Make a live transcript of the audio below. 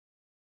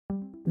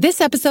This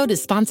episode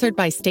is sponsored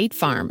by State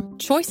Farm.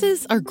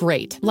 Choices are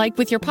great, like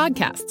with your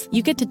podcasts.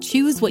 You get to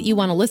choose what you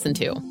want to listen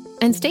to.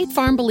 And State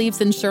Farm believes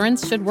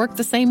insurance should work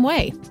the same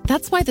way.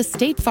 That's why the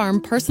State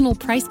Farm Personal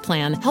Price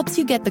Plan helps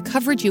you get the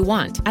coverage you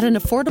want at an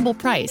affordable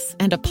price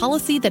and a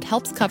policy that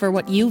helps cover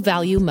what you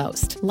value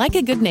most. Like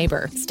a good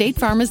neighbor, State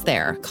Farm is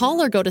there.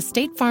 Call or go to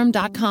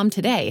statefarm.com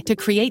today to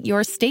create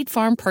your State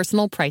Farm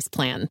Personal Price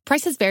Plan.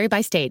 Prices vary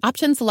by state.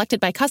 Options selected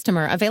by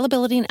customer.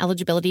 Availability and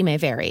eligibility may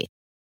vary.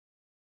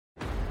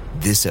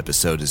 This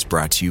episode is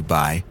brought to you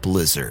by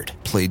Blizzard.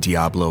 Play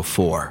Diablo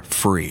 4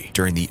 free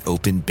during the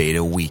open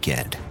beta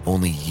weekend.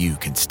 Only you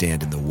can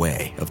stand in the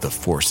way of the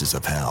forces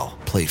of hell.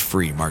 Play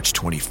free March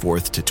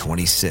 24th to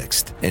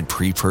 26th and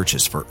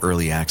pre-purchase for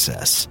early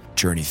access.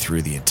 Journey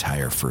through the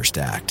entire first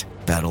act.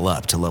 Battle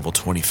up to level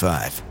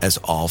 25 as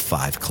all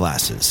 5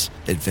 classes.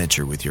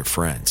 Adventure with your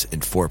friends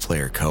in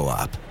 4-player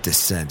co-op.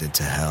 Descend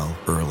into hell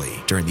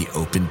early during the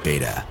open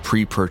beta.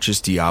 Pre-purchase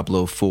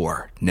Diablo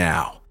 4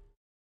 now.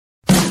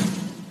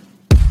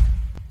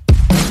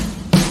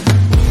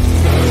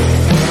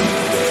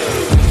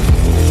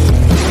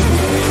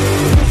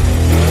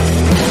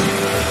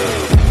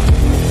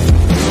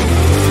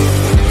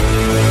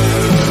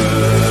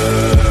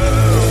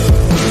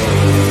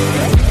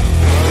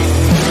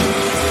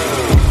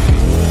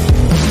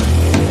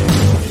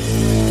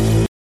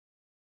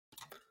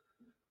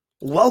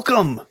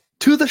 Welcome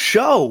to the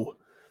show.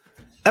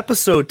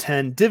 Episode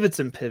 10, Divots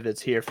and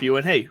Pivots here for you.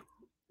 And hey,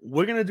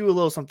 we're going to do a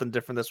little something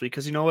different this week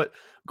because you know what?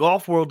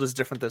 Golf World is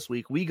different this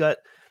week. We got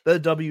the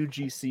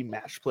WGC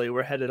match play.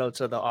 We're headed out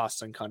to the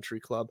Austin Country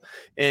Club.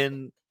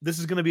 And this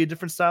is going to be a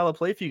different style of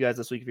play for you guys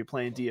this week. If you're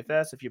playing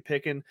DFS, if you're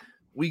picking,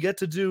 we get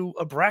to do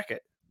a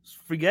bracket.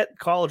 Forget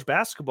college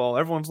basketball.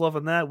 Everyone's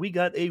loving that. We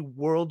got a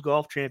World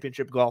Golf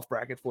Championship golf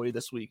bracket for you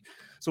this week.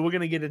 So we're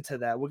going to get into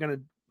that. We're going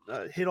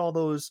to hit all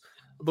those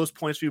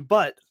points for you,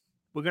 but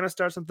we're going to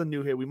start something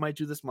new here. We might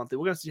do this monthly.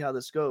 We're going to see how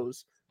this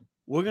goes.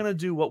 We're going to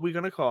do what we're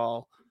going to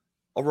call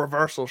a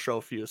reversal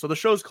show for you. So the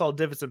show's called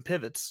Divots and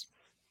Pivots.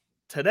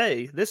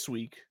 Today, this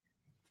week,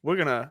 we're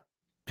going to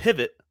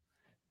pivot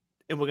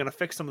and we're going to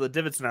fix some of the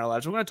divots in our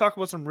lives. We're going to talk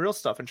about some real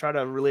stuff and try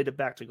to relate it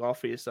back to golf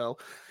for you. So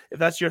if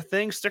that's your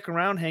thing, stick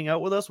around, hang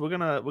out with us. We're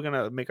going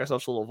to make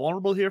ourselves a little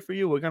vulnerable here for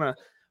you. We're going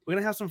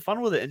to have some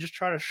fun with it and just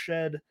try to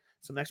shed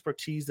some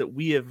expertise that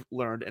we have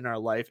learned in our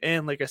life.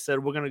 And like I said,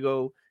 we're going to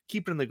go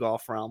keep it in the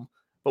golf realm.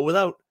 But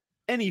without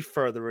any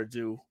further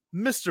ado,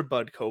 Mr.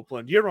 Bud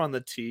Copeland, you're on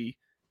the tee.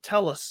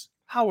 Tell us,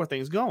 how are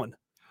things going?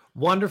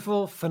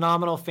 Wonderful,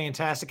 phenomenal,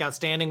 fantastic,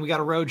 outstanding. We got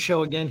a road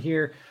show again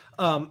here.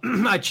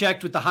 I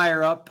checked with the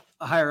higher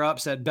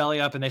ups at Belly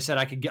Up, and they said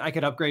I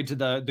could upgrade to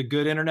the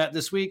good internet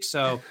this week,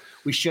 so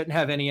we shouldn't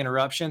have any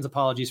interruptions.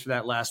 Apologies for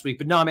that last week,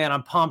 but no, man,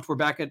 I'm pumped. We're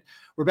back with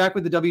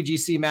the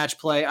WGC match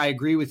play. I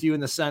agree with you in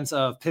the sense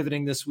of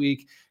pivoting this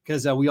week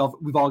because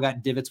we've all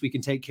got divots we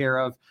can take care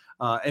of,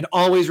 and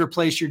always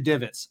replace your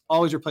divots.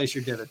 Always replace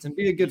your divots, and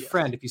be a good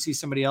friend. If you see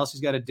somebody else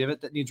who's got a divot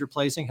that needs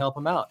replacing, help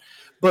them out.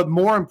 But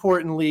more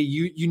importantly,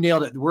 you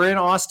nailed it. We're in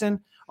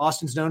Austin.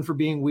 Austin's known for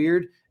being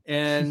weird.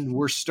 And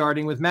we're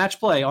starting with match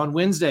play on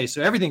Wednesday.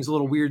 So everything's a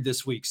little weird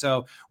this week.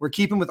 So we're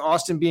keeping with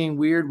Austin being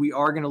weird. We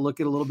are going to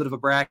look at a little bit of a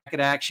bracket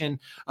action.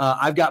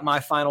 I've got my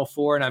final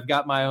four and I've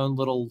got my own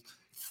little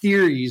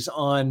theories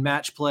on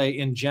match play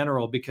in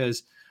general,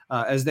 because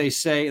as they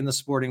say in the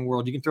sporting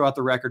world, you can throw out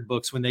the record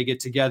books when they get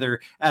together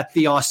at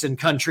the Austin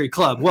Country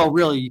Club. Well,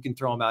 really, you can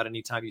throw them out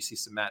anytime you see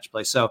some match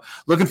play. So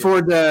looking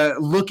forward to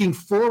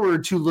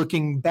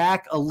looking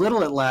back a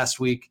little at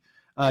last week.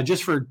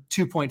 Just for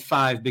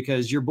 2.5,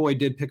 because your boy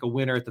did pick a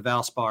winner at the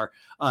Valspar.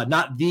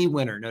 Not the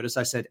winner. Notice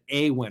I said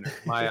a winner,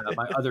 my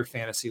other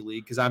fantasy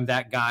league, because I'm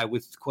that guy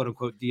with, quote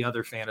unquote, the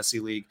other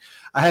fantasy league.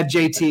 I had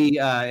JT,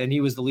 and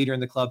he was the leader in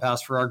the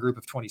clubhouse for our group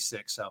of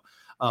 26. So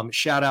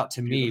shout out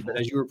to me. But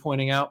as you were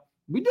pointing out,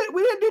 we didn't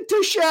do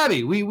too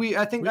shabby.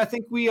 I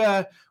think we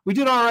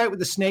did all right with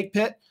the snake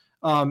pit.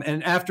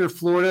 And after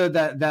Florida,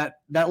 that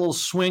little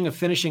swing of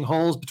finishing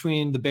holes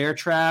between the bear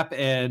trap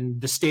and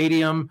the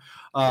stadium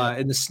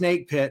and the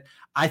snake pit,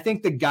 I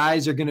think the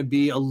guys are going to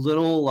be a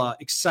little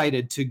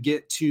excited to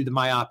get to the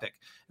myopic.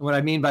 And what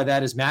I mean by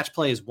that is match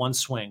play is one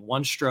swing,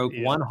 one stroke,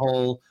 one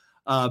hole,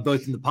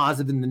 both in the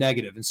positive and the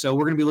negative. And so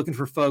we're going to be looking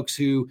for folks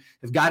who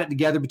have got it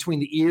together between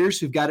the ears,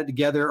 who've got it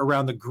together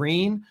around the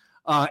green,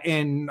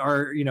 and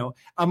are,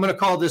 I'm going to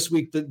call this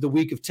week the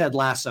week of Ted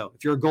Lasso.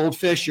 If you're a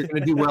goldfish, you're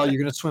going to do well.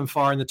 You're going to swim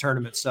far in the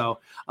tournament.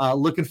 So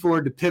looking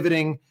forward to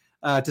pivoting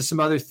to some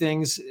other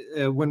things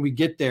when we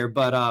get there.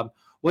 But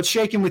what's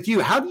shaking with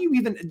you? How do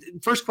you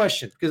first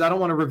question, because I don't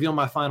want to reveal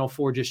my final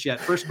four just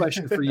yet. First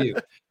question for you,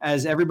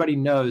 as everybody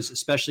knows,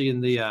 especially in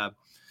the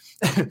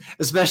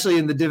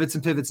Divots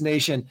and Pivots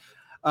Nation,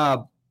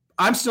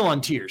 I'm still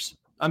on tiers.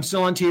 I'm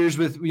still on tiers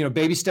with,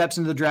 baby steps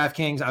into the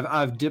DraftKings.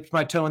 I've dipped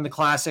my toe in the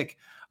classic.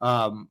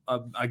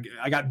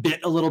 I got bit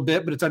a little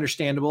bit, but it's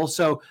understandable.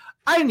 So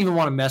I didn't even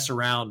want to mess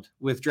around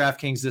with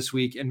DraftKings this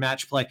week in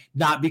match play,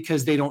 not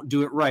because they don't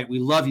do it right. We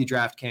love you,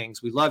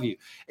 DraftKings. We love you.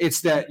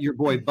 It's that your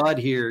boy Bud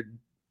here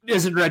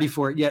isn't ready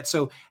for it yet.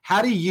 So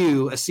how do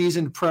you, a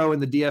seasoned pro in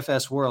the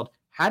DFS world,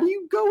 how do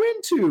you go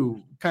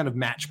into kind of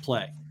match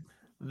play?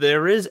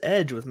 There is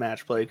edge with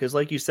match play because,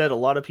 like you said, a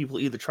lot of people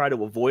either try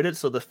to avoid it,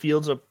 so the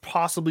fields are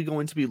possibly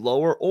going to be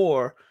lower,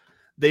 or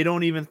they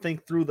don't even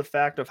think through the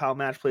fact of how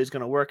match play is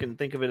going to work and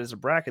think of it as a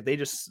bracket. They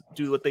just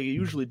do what they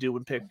usually do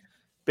and pick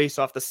based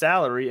off the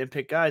salary and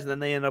pick guys, and then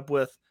they end up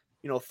with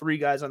 3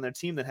 guys on their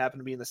team that happen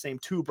to be in the same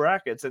 2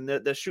 brackets, and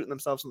they're shooting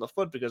themselves in the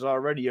foot because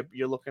already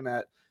you're looking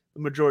at the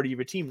majority of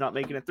your team not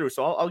making it through.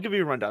 So I'll give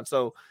you a rundown.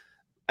 So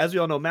as we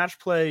all know, match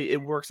play,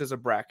 it works as a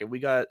bracket. We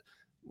got,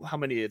 how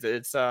many is it?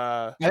 It's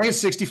I think it's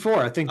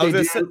 64. I think they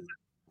do.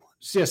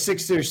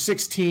 There's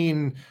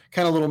 16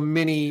 kind of little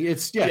mini.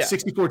 It's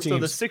 64 teams.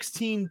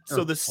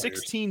 So the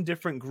 16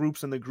 different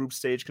groups in the group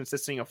stage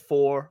consisting of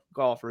 4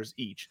 golfers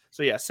each.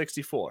 So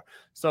 64.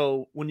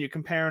 So when you're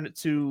comparing it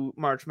to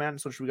March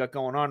Madness, which we got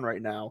going on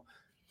right now,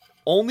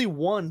 only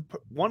one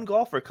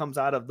golfer comes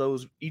out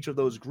of each of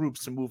those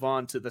groups to move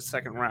on to the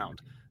second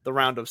round, the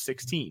round of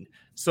 16.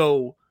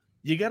 So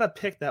you got to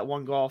pick that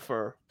one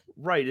golfer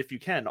right if you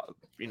can,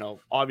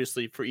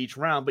 obviously for each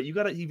round, but you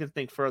got to even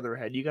think further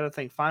ahead. You got to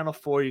think Final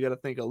Four, you got to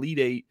think Elite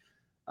Eight.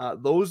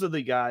 Those are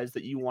the guys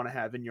that you want to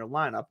have in your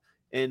lineup.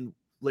 And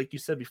like you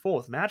said before,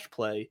 with match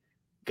play,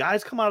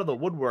 guys come out of the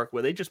woodwork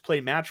where they just play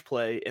match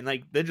play and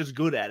they're just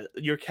good at it.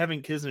 Your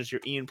Kevin Kisners,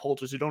 your Ian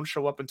Poulters, who don't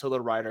show up until the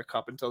Ryder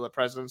Cup, until the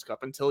President's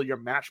Cup, until your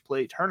match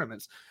play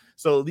tournaments.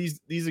 So these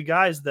are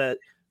guys that,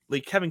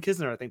 like Kevin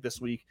Kisner, I think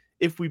this week,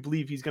 if we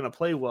believe he's going to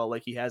play well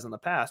like he has in the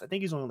past, I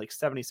think he's only like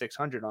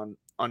 7,600 on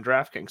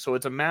DraftKings. So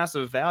it's a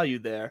massive value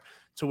there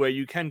to where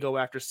you can go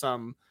after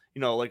some,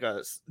 like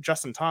a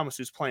Justin Thomas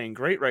who's playing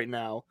great right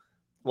now.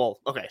 Well,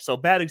 okay, so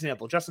bad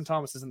example. Justin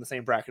Thomas is in the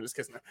same bracket as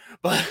Kisner,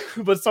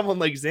 but someone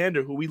like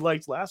Xander, who we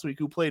liked last week,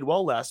 who played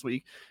well last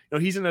week,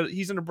 he's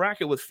in a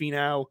bracket with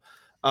Finau,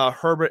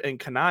 Herbert, and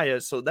Kanaya.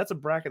 So that's a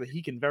bracket that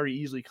he can very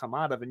easily come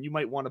out of, and you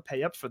might want to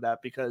pay up for that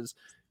because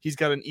he's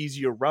got an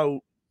easier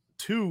route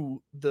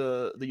to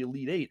the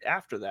Elite Eight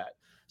after that.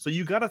 So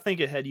you got to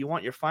think ahead. You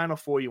want your Final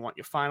Four, you want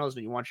your finals,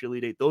 and you want your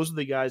Elite Eight. Those are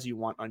the guys you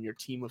want on your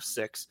team of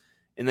 6.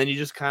 And then you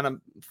just kind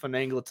of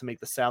finagle it to make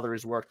the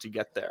salaries work to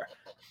get there.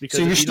 Because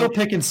so you're still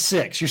picking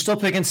 6. You're still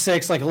picking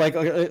 6 like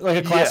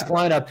a classic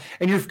lineup,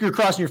 and you're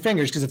crossing your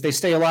fingers because if they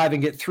stay alive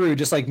and get through,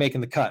 just like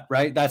making the cut,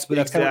 right? That's kind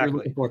of what you're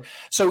looking for.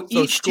 So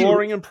each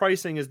scoring and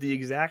pricing is the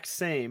exact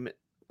same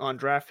on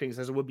DraftKings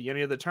as it would be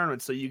any other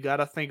tournament. So you got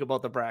to think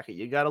about the bracket.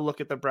 You got to look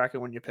at the bracket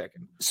when you're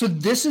picking. So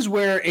this is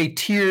where a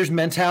tiers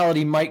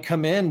mentality might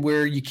come in,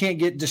 where you can't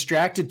get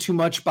distracted too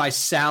much by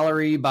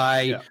salary,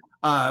 by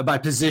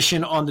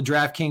position on the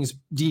DraftKings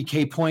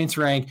DK points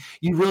rank.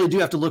 You really do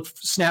have to look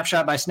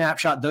snapshot by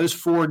snapshot. Those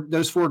four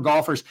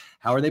golfers,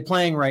 how are they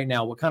playing right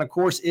now? What kind of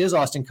course is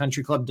Austin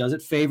Country Club? Does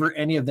it favor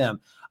any of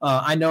them?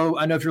 I know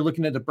if you're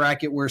looking at the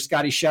bracket where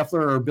Scotty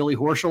Scheffler or Billy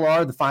Horschel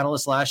are, the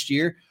finalists last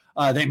year,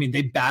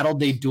 they battled,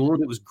 they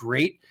dueled. It was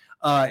great.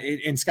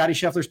 And Scotty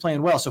Scheffler's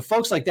playing well. So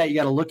folks like that, you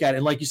got to look at it.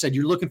 And like you said,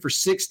 you're looking for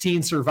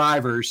 16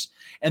 survivors.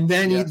 And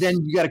then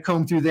you got to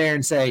comb through there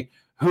and say,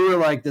 who are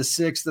like the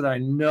 6 that I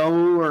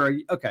know? Or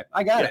okay,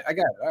 I got it. All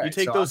right. You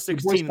take those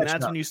 16, and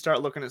that's when you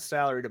start looking at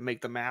salary to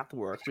make the math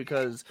work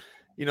because,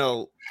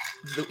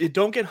 it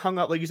don't get hung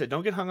up. Like you said,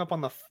 don't get hung up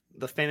on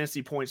the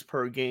fantasy points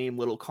per game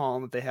little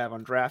column that they have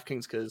on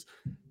DraftKings because,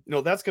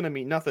 that's going to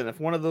mean nothing.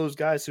 If one of those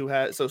guys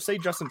say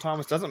Justin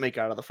Thomas doesn't make it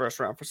out of the first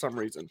round for some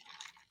reason,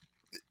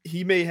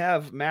 he may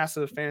have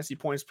massive fantasy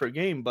points per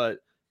game, but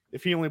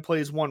if he only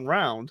plays one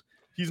round,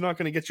 he's not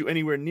going to get you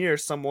anywhere near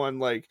someone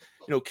like,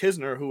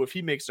 Kisner, who, if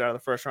he makes it out of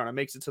the first round and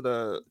makes it to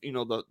the,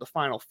 the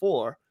Final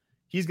Four,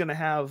 he's going to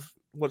have,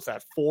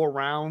 4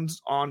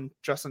 rounds on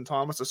Justin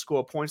Thomas to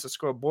score points, to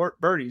score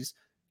birdies.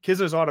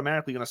 Kisner's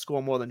automatically going to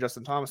score more than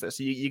Justin Thomas there.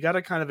 So you got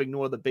to kind of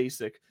ignore the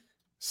basic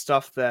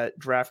stuff that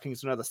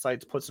DraftKings and other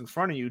sites puts in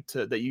front of you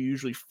that you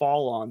usually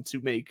fall on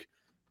to make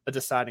a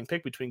deciding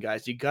pick between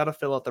guys. You got to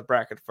fill out the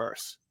bracket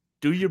first.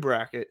 Do your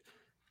bracket,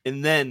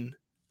 and then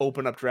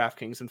open up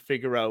DraftKings and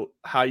figure out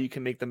how you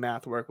can make the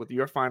math work with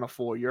your Final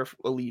Four, your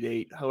Elite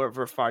Eight,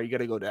 however far you got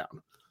to go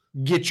down.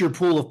 Get your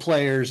pool of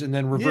players and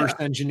then reverse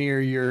engineer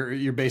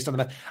your based on the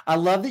math. I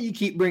love that you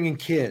keep bringing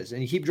Kiz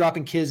and you keep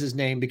dropping Kiz's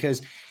name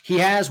because he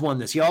has won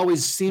this. He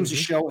always seems to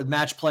show it with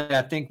match play.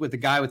 I think with the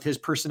guy with his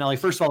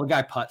personality. First of all, the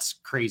guy putts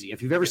crazy.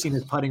 If you've ever seen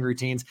his putting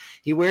routines,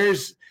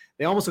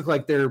 they almost look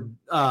like they're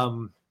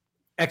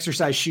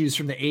exercise shoes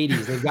from the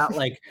 80s. They've got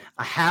like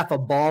a half a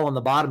ball on the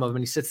bottom of them,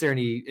 and he sits there and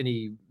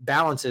he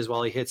balances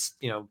while he hits,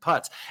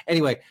 putts.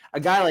 Anyway, a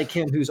guy like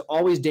him who's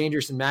always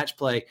dangerous in match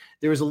play,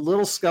 there was a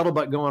little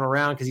scuttlebutt going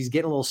around because he's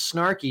getting a little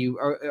snarky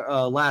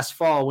last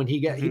fall when he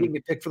didn't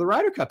get picked for the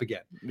Ryder Cup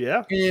again.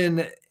 Yeah.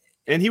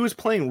 And he was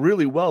playing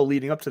really well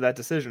leading up to that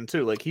decision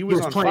too. Like he was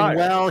on playing fire.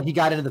 Well. He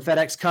got into the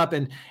FedEx Cup,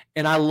 and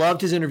I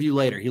loved his interview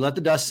later. He let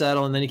the dust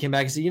settle, and then he came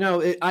back and said,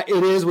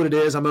 it is what it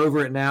is. I'm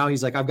over it now.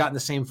 He's like, I've gotten the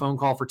same phone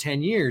call for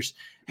 10 years.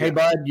 Hey,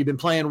 bud, you've been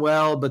playing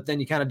well, but then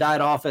you kind of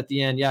died off at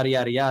the end, yada,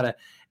 yada, yada.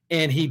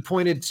 And he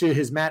pointed to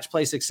his match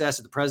play success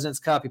at the President's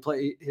Cup. He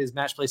played his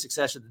match play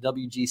success at the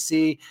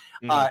WGC.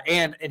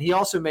 And he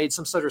also made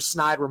some sort of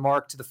snide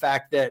remark to the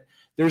fact that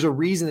there's a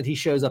reason that he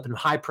shows up in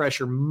high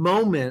pressure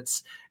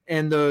moments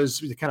and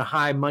those kind of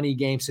high money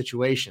game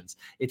situations.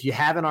 If you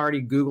haven't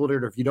already Googled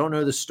it, or if you don't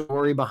know the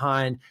story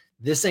behind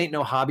This Ain't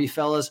No Hobby,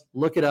 fellas,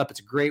 look it up. It's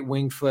a great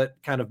winged foot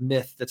kind of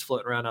myth that's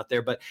floating around out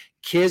there. But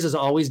Kiz is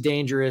always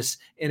dangerous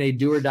in a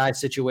do or die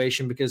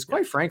situation because,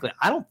 quite frankly,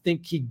 I don't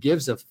think he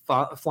gives a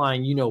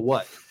flying you know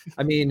what.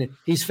 I mean,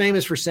 he's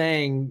famous for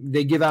saying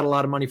they give out a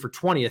lot of money for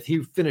 20th.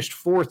 He finished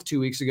 4th 2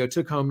 weeks ago,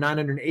 took home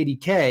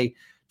 $980K.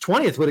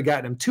 20th would have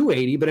gotten him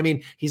 280, but I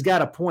mean, he's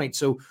got a point.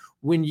 So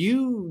when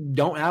you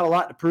don't have a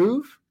lot to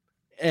prove,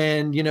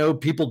 and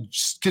people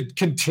just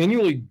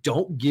continually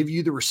don't give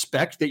you the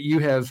respect that you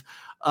have,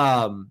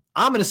 I'm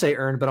going to say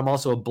earned, but I'm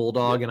also a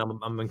bulldog, and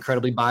I'm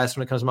incredibly biased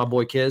when it comes to my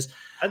boy Kiz.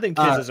 I think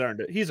Kiz has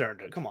earned it. He's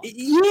earned it. Come on.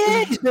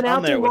 Yeah, he's been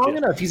out there long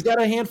enough. He's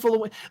got a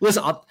handful of.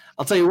 Listen,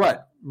 I'll tell you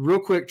what. Real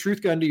quick,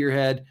 truth gun to your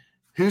head.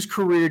 Whose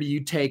career do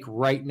you take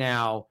right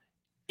now?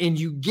 And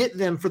you get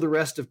them for the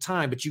rest of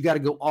time, but you got to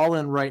go all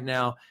in right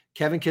now.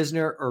 Kevin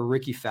Kisner or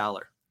Ricky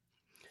Fowler?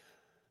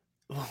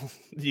 Well,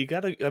 you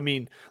got to, I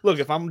mean, look,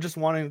 if I'm just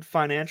wanting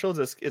financials,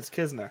 it's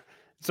Kisner.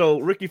 So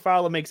Ricky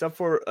Fowler makes up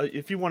for,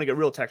 if you want to get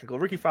real technical,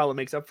 Ricky Fowler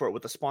makes up for it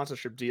with the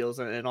sponsorship deals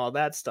and all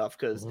that stuff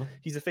because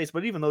he's a face.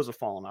 But even those are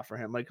falling off for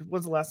him. Like,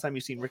 when's the last time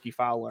you seen Ricky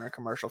Fowler in a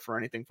commercial for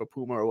anything for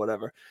Puma or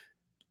whatever?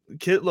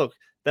 Look,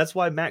 that's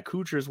why Matt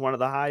Kuchar is one of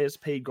the highest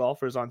paid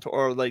golfers on tour,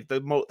 or like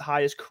the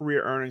highest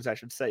career earnings, I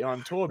should say,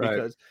 on tour,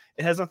 because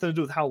it has nothing to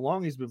do with how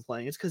long he's been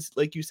playing. It's because,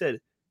 like you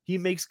said, he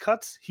makes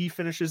cuts, he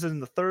finishes in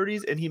the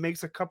 30s, and he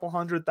makes a couple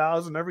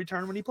 $100,000 every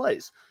tournament he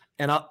plays.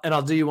 And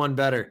I'll do you one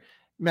better.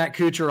 Matt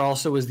Kuchar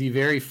also was the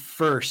very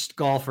first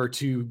golfer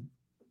to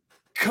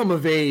come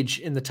of age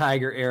in the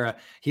Tiger era.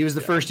 He was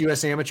the first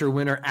U.S. amateur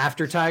winner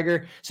after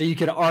Tiger. So you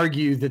could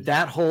argue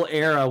that whole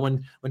era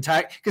when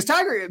Tiger, because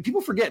Tiger,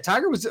 people forget,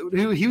 Tiger was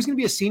he was going to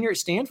be a senior at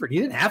Stanford. He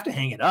didn't have to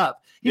hang it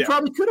up. He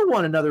probably could have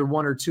won another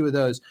one or two of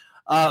those.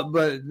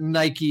 But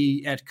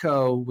Nike at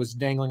Co was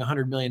dangling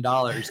 $100 million.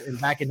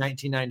 And back in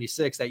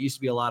 1996, that used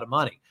to be a lot of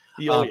money.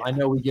 I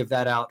know we give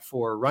that out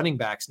for running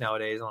backs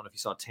nowadays. I don't know if you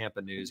saw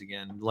Tampa news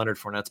again. Leonard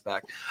Fournette's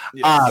back.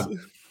 Yes.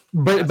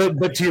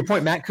 But to your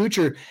point, Matt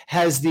Kuchar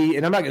has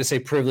and I'm not going to say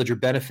privilege or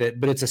benefit,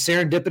 but it's a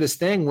serendipitous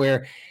thing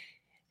where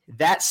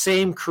that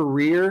same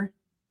career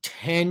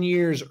 10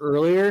 years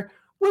earlier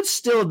would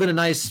still have been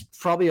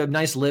probably a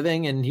nice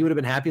living, and he would have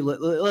been happy.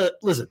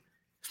 Listen,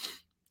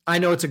 I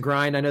know it's a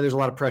grind. I know there's a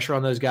lot of pressure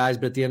on those guys,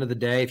 but at the end of the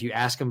day, if you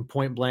ask them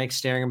point blank,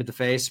 staring them at the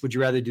face, would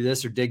you rather do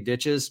this or dig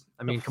ditches?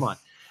 I mean, come on.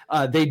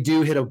 They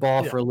do hit a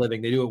ball for a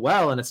living. They do it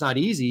well, and it's not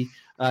easy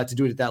to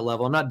do it at that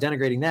level. I'm not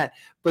denigrating that,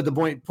 but the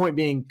point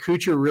being,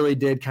 Kuchar really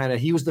did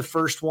he was the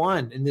first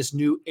one in this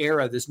new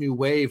era, this new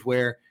wave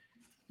where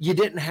you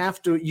didn't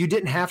have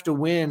to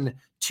win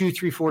 2,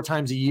 3, 4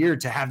 times a year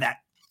to have that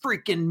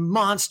freaking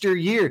monster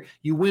year.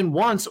 You win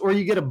once, or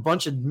you get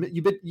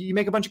you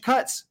make a bunch of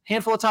cuts,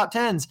 handful of top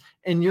 10s,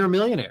 and you're a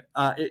millionaire.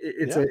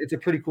 It's a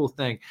pretty cool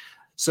thing.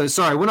 So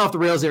sorry, I went off the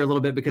rails there a little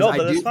bit because I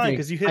do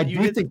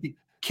think the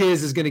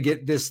Kiz is going to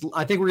get this.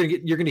 I think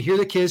you're going to hear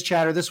the Kiz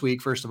chatter this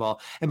week, first of all.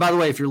 And by the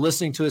way, if you're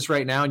listening to us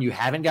right now and you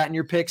haven't gotten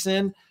your picks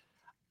in,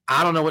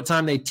 I don't know what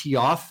time they tee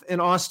off in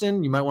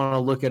Austin. You might want to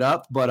look it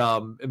up, but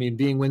I mean,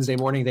 being Wednesday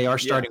morning, they are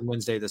starting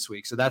Wednesday this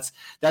week. So that's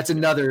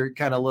another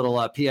kind of little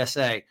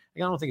PSA. I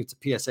don't think it's a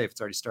PSA if it's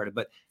already started,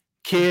 but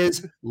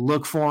Kiz,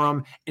 look for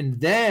him,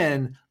 and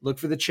then look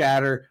for the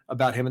chatter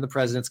about him in the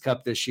President's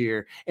Cup this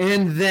year,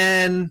 and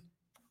then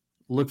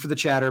look for the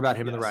chatter about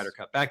him in the Ryder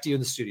Cup. Back to you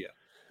in the studio.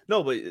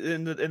 No, but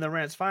in the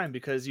rant's fine,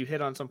 because you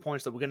hit on some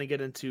points that we're going to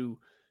get into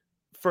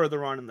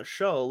further on in the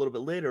show a little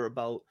bit later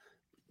about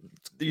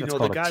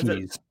the guys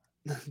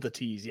the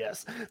tease,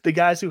 yes. The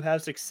guys who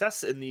have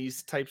success in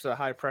these types of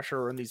high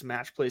pressure or in these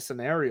match play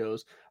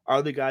scenarios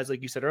are the guys,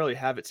 like you said earlier,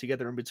 have it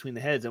together in between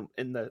the heads and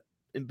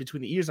in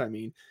between the ears, I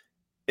mean.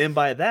 And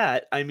by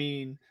that, I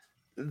mean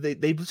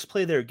they just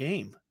play their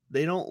game.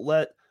 They don't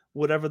let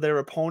whatever their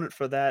opponent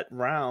for that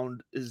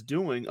round is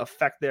doing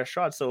affect their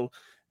shot. So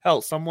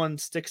hell, someone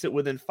sticks it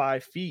within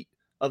 5 feet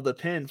of the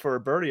pin for a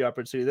birdie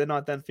opportunity. They're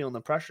not then feeling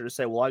the pressure to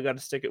say, well, I got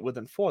to stick it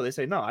within 4. They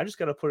say, no, I just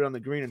got to put it on the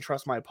green and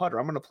trust my putter.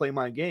 I'm going to play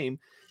my game,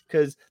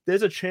 because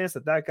there's a chance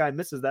that guy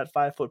misses that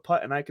 5-foot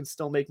putt and I can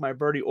still make my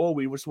birdie, or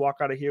we just walk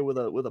out of here with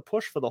a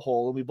push for the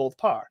hole and we both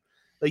par.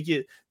 Like,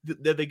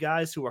 they're the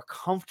guys who are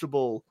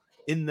comfortable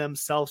in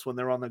themselves when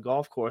they're on the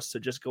golf course to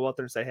just go out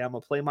there and say, hey, I'm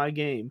going to play my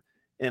game,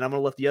 and I'm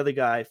going to let the other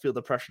guy feel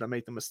the pressure to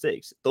make the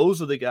mistakes.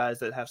 Those are the guys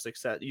that have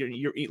success.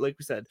 You're like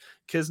we said,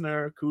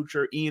 Kisner,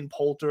 Kuchar, Ian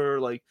Poulter,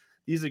 like,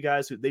 these are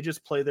guys who they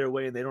just play their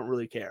way and they don't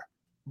really care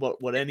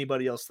what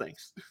anybody else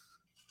thinks.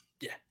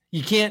 Yeah.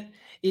 You can't,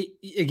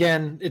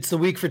 again, it's the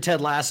week for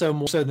Ted Lasso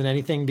more so than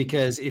anything,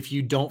 because if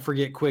you don't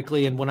forget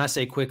quickly, and when I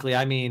say quickly,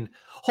 I mean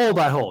hole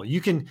by hole,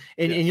 you can,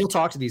 and you'll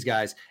talk to these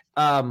guys.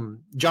 John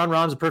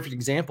Rahm's a perfect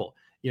example.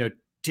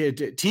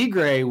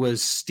 Tigray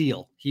was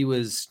steel. He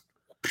was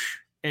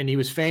and he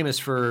was famous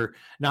for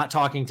not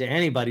talking to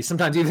anybody.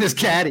 Sometimes even his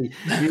caddy,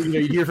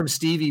 you hear from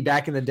Stevie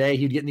back in the day,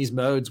 he'd get in these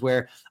modes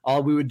where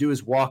all we would do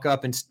is walk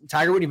up and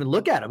Tiger wouldn't even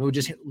look at him. We would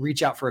just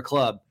reach out for a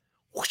club.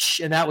 Whoosh,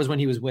 and that was when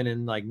he was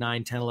winning like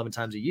 9, 10, 11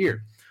 times a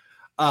year.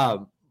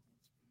 But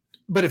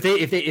if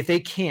they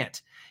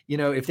can't,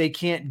 if they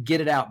can't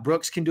get it out,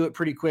 Brooks can do it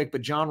pretty quick.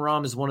 But Jon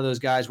Rahm is one of those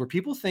guys where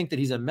people think that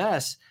he's a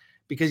mess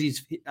because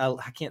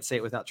I can't say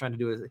it without trying to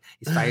do it.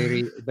 He's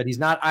fiery, but he's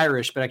not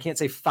Irish, but I can't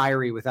say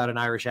fiery without an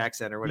Irish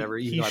accent or whatever.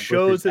 He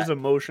shows his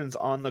emotions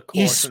on the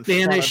course. He's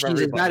Spanish.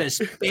 He's about as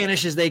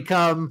Spanish as they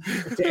come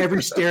to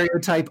every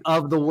stereotype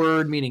of the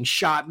word, meaning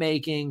shot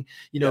making,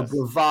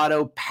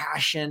 bravado,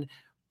 passion.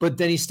 But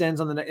then he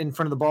stands in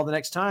front of the ball the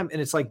next time, and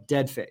it's like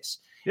dead face.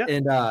 Yeah.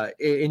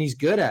 And he's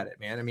good at it,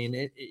 man. I mean,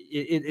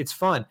 it's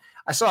fun.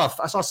 I saw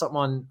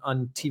something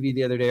on TV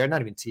the other day, or not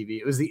even TV.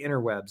 It was the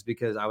interwebs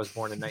because I was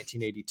born in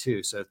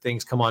 1982. So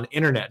things come on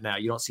internet now.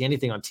 You don't see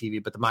anything on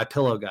TV, but the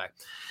MyPillow guy.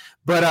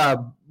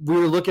 But we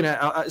were looking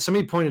at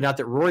somebody pointed out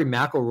that Rory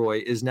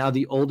McIlroy is now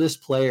the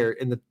oldest player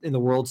in the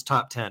world's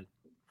top 10.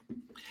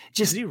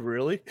 Is he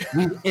really?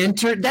 We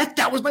entered that.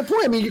 That was my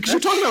point. I mean, because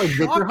you're talking about like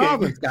Victor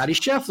Hovland, Scotty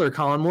Scheffler,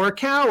 Colin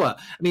Morikawa.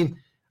 I mean,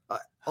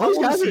 how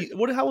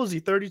old is he?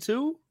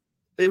 32?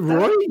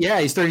 Rory? Yeah,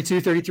 he's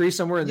 32, 33,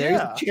 somewhere in there.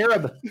 Yeah. He's a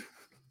cherub.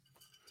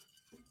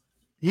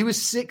 He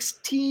was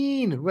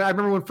 16. I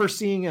remember when first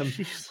seeing him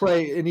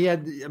play, and he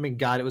had. I mean,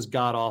 God, it was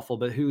god awful.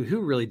 But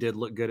who really did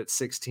look good at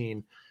 16?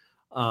 It's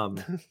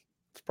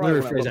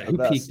probably who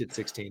peaked at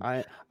 16.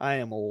 I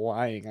am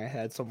lying. I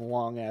had some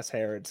long ass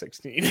hair at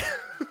 16.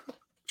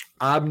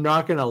 I'm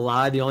not gonna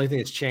lie. The only thing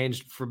that's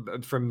changed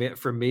from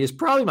me is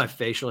probably my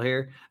facial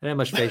hair. I didn't have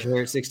much facial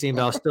hair at 16,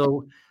 but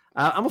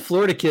I'm a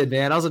Florida kid,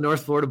 man. I was a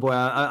North Florida boy.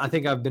 I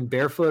think I've been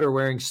barefoot or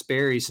wearing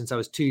Sperry since I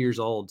was 2 years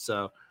old.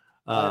 So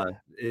I've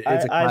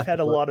had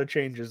a lot of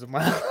changes in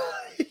my life.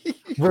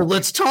 Well,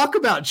 let's talk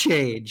about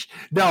change.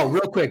 No,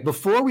 real quick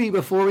before we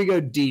go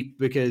deep,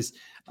 because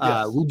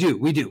we do.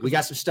 We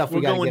got some stuff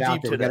we got to get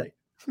out there today.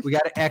 We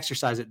got to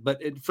exercise it.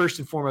 But first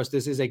and foremost,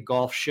 this is a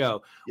golf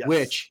show,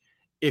 which.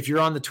 If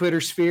you're on the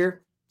Twitter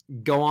sphere,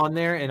 go on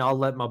there, and I'll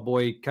let my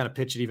boy kind of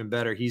pitch it even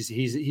better.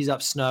 He's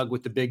up snug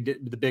with the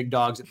big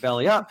dogs at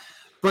Belly Up.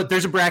 But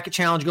there's a bracket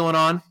challenge going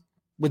on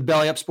with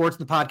Belly Up Sports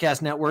and the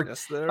podcast network.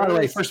 Yes, there By the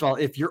way, is. first of all,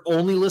 if you're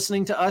only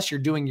listening to us,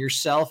 you're doing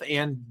yourself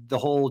and the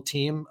whole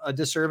team a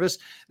disservice.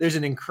 There's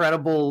an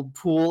incredible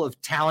pool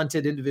of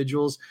talented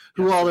individuals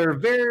who all are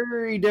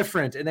very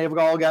different, and they've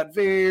all got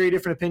very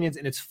different opinions,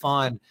 and it's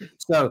fun.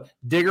 So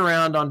dig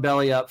around on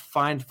Belly Up,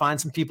 find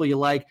some people you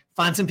like,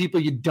 find some people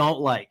you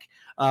don't like.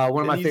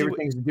 One of my favorite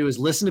things to do is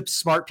listen to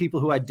smart people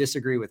who I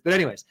disagree with. But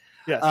anyways,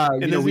 yes,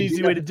 and there's an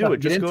easy way to do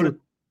it.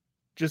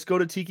 Just go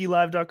to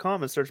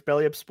tikilive.com and search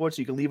Belly Up Sports.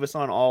 You can leave us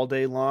on all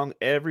day long.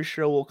 Every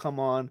show will come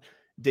on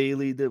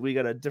daily. That we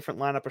got a different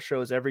lineup of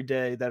shows every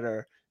day that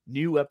are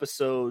new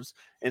episodes,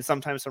 and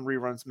sometimes some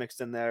reruns mixed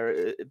in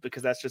there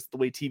because that's just the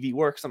way TV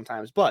works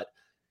sometimes. But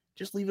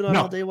just leave it on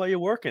all day while you're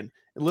working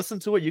and listen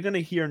to it. You're going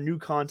to hear new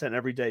content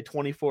every day,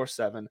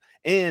 24/7,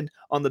 and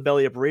on the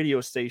Belly Up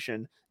radio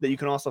station that you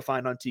can also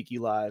find on Tiki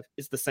Live.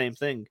 It's the same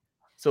thing.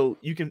 So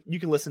you can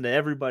listen to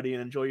everybody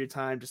and enjoy your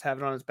time. Just have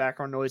it on as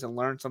background noise and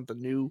learn something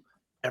new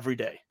every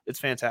day. It's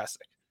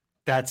fantastic.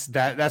 That's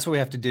what we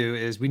have to do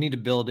is we need to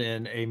build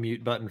in a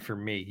mute button for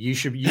me. You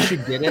should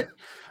get it.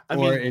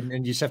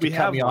 And you just have to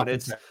cut me off.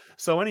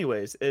 So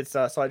anyways, it's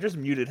so I just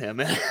muted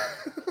him.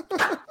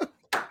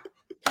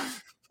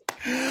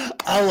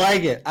 I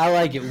like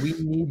it. We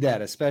need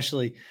that,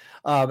 especially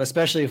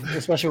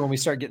when we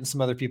start getting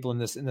some other people in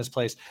this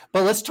place.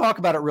 But let's talk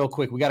about it real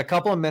quick. We got a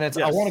couple of minutes.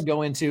 Yes. I want to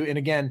go into, and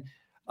again,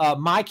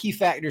 my key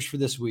factors for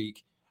this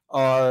week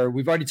are,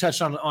 we've already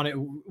touched on it.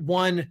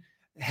 One,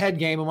 head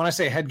game. And when I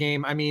say head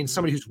game, I mean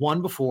somebody who's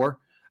won before.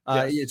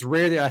 Yes. It's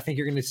rare that I think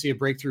you're going to see a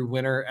breakthrough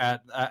winner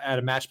at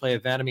a match play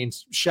event. I mean,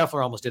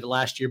 Scheffler almost did it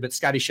last year, but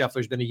Scotty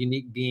Scheffler's been a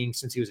unique being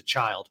since he was a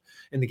child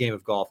in the game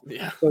of golf.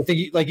 Yeah. So I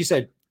think, like you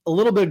said, a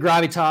little bit of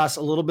gravitas,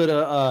 a little bit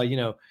of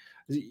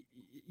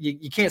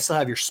you can't still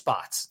have your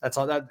spots. That's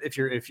all. That if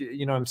you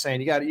you know what I'm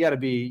saying, you got to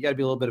be a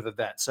little bit of a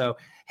vet. So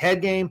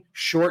head game,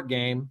 short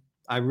game.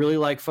 I really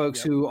like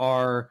folks who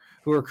are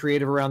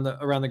creative around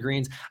the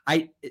greens.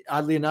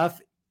 Oddly enough,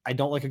 I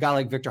don't like a guy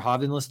like Victor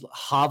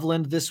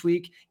Hovland this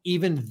week,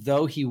 even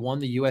though he won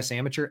the U.S.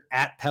 Amateur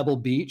at Pebble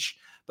Beach.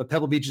 But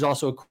Pebble Beach is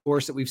also a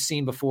course that we've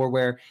seen before,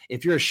 where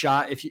if you're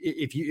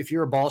if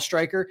you're a ball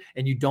striker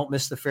and you don't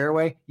miss the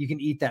fairway, you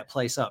can eat that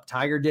place up.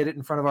 Tiger did it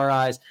in front of our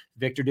eyes.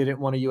 Victor didn't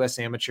win a U.S.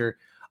 Amateur.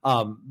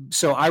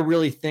 So I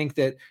really think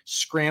that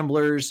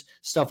scramblers,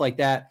 stuff like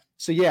that.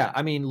 So yeah,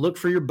 I mean, look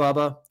for your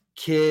Bubba,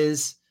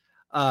 Kiz.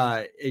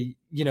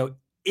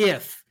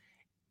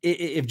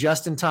 If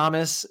Justin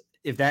Thomas,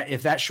 if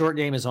that short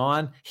game is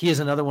on, he is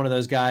another one of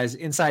those guys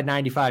inside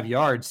 95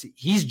 yards.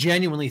 He's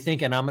genuinely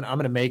thinking I'm going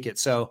to make it.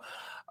 So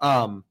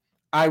I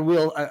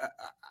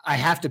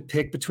have to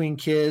pick between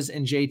Kiz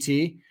and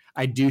JT.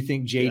 I do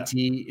think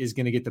JT is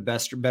going to get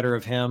the better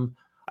of him.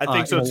 I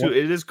think so too.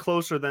 It is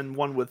closer than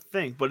one would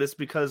think, but it's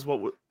because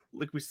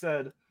like we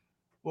said,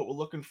 what we're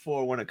looking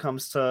for when it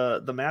comes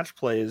to the match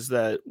play is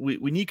that we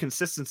need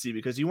consistency,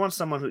 because you want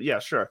someone who, yeah,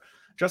 sure,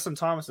 Justin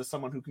Thomas is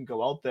someone who can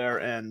go out there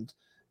and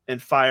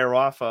fire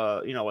off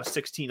a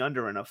 16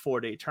 under in a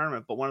 4-day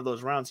tournament, but one of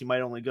those rounds he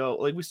might only go,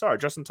 like we saw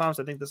Justin Thomas,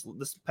 I think this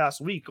past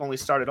week only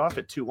started off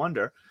at 2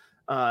 under,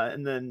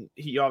 and then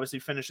he obviously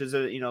finishes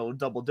at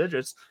double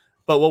digits.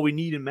 But what we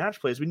need in match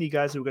plays, we need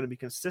guys who are going to be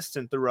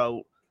consistent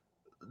throughout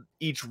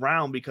each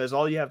round, because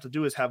all you have to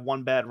do is have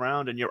one bad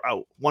round and you're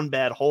out, one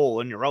bad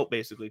hole and you're out,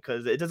 basically,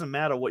 because it doesn't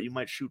matter what you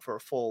might shoot for a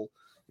full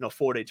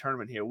 4-day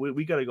tournament here.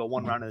 We got to go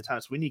one round at a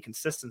time, so we need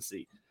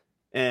consistency.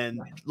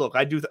 And look,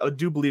 I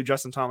do believe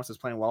Justin Thomas is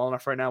playing well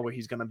enough right now where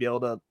he's going to be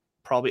able to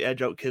probably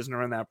edge out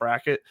Kisner in that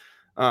bracket,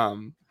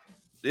 and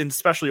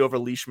especially over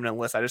Leishman and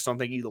Liss. I just don't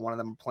think either one of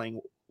them are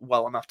playing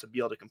well enough to be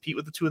able to compete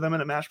with the two of them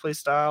in a match play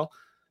style.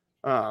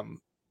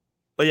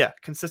 But yeah,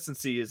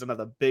 consistency is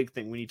another big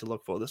thing we need to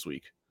look for this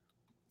week.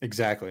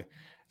 Exactly.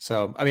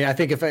 So, I mean, I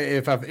think if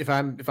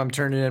I'm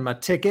turning in my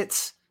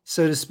tickets,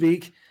 so to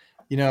speak,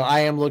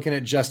 I am looking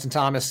at Justin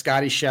Thomas,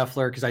 Scotty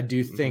Scheffler, because I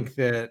do think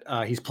that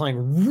he's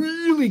playing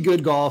really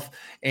good golf.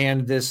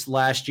 And this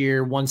last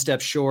year, one step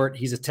short,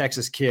 he's a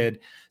Texas kid.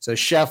 So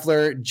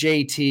Scheffler,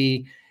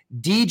 JT,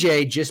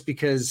 DJ, just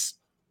because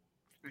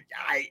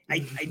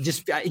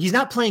he's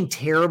not playing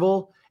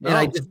terrible. And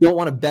I just don't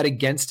want to bet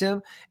against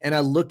him. And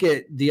I look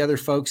at the other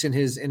folks in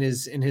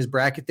his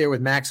bracket there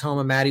with Max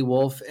Homa, Matty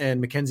Wolff,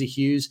 and Mackenzie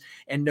Hughes,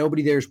 and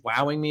nobody there is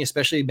wowing me,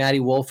 especially Matty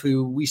Wolff,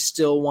 who we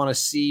still want to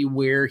see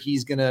where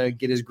he's going to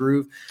get his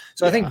groove.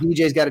 So I think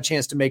DJ's got a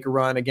chance to make a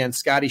run. Again,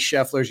 Scotty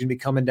Scheffler is going to be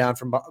coming down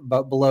from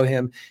below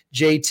him,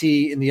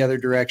 JT in the other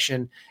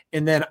direction.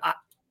 And then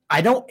I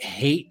don't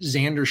hate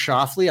Xander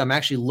Schauffele. I'm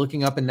actually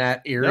looking up in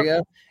that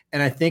area,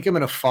 and I think I'm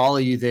going to follow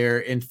you there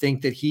and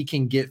think that he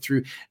can get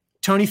through.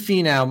 Tony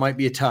Finau might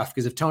be a tough,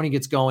 because if Tony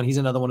gets going, he's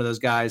another one of those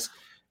guys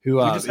who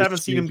we just haven't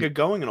seen him get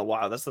going in a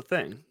while. That's the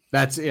thing.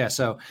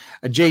 So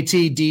a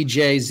JT,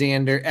 DJ,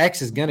 Xander,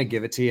 X is gonna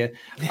give it to you,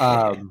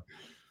 and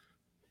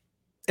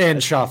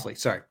Schauffele.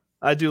 Sorry,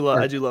 I do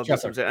love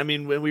this. I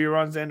mean, when we were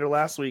on Xander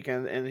last week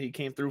and he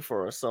came through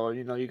for us, so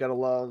you gotta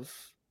love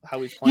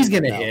how he's playing. He's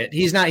gonna hit.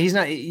 He's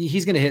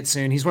gonna hit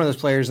soon. He's one of those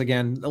players.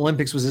 Again,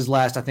 Olympics was his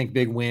last, I think,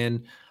 big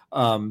win.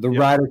 The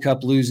Ryder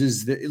Cup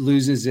loses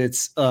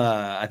its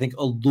I think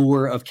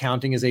allure of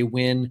counting as a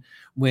win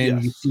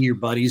when you see your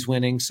buddies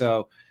winning.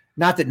 So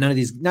not that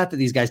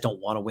these guys don't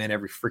want to win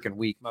every freaking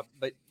week, but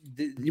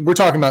we're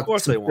talking about, of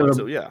course they want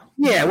to,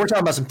 we're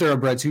talking about some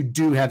thoroughbreds who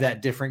do have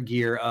that different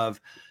gear of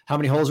how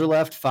many holes are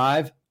left?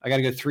 5. I got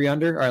to go 3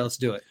 under. All right, let's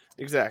do it.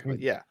 Exactly.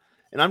 Yeah.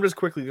 And I'm just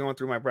quickly going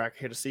through my bracket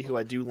here to see who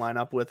I do line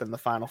up with in the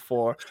final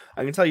 4.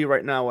 I can tell you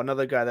right now,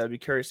 another guy that I'd be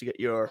curious to get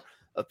your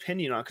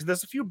opinion on, because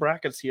there's a few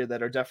brackets here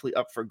that are definitely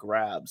up for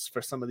grabs for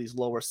some of these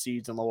lower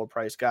seeds and lower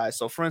price guys.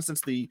 So for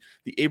instance, the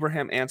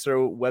Abraham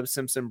Answer, Webb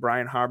Simpson,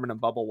 Brian Harman, and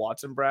Bubba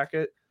Watson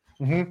bracket,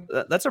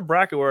 that's a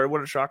bracket where it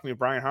wouldn't shock me if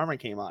Brian Harman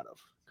came out of,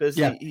 because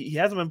he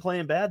hasn't been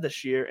playing bad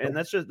this year, and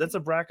that's a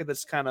bracket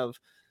that's kind of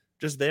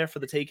just there for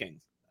the taking.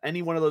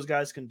 Any one of those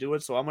guys can do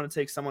it, so I'm going to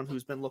take someone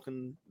who's been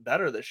looking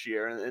better this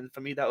year, and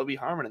for me that would be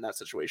Harman in that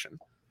situation.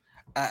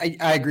 I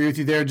agree with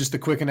you there. Just a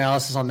quick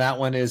analysis on that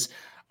one is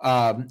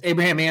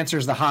Abraham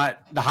Answers the hot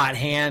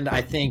hand,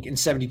 I think, in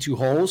 72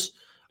 holes.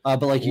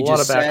 But like you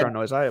just said, a lot of background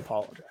noise. I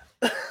apologize.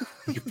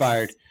 You're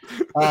fired.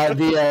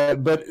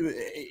 But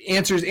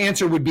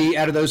answer would be,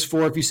 out of those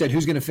 4, if you said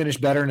who's going to finish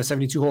better in a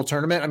 72-hole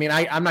tournament, I mean,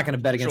 I'm not going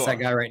to bet against that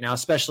guy right now,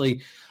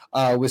 especially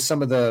with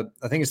some of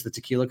I think it's the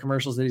tequila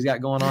commercials that he's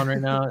got going on right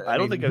now. I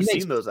don't think I've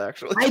seen those,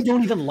 actually. I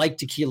don't even like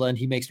tequila, and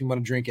he makes me want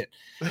to drink it.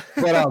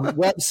 But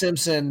Webb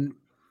Simpson,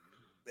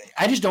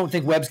 I just don't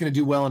think Webb's going to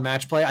do well in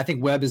match play. I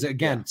think Webb is,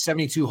 again,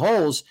 72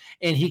 holes,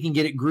 and he can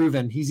get it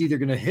grooving. He's either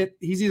going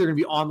to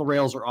be on the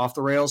rails or off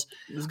the rails.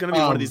 There's going to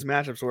be one of these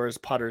matchups where his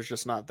putter is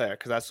just not there,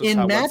 because that's just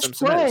how Webb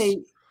Simpson is.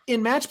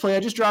 In match play, I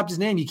just dropped his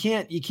name. You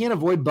can't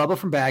avoid Bubba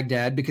from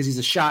Baghdad, because he's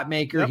a shot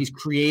maker. He's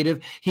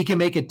creative. He can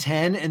make a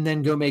 10 and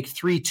then go make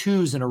 3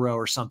 2s in a row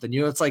or something.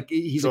 It's like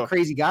he's a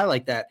crazy guy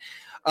like that.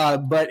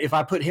 But if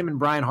I put him and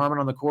Brian Harman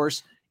on the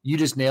course, you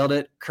just nailed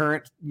it.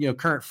 Current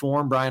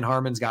form, Brian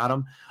Harman's got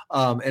him.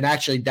 And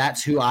actually,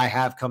 that's who I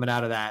have coming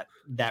out of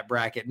that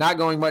bracket. Not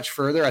going much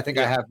further. I think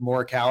I have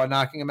Morikawa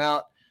knocking him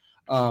out.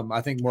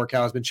 I think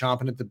Morikawa's been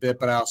chomping at the bit,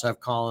 but I also have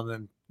Colin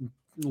and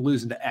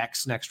losing to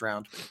X next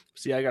round.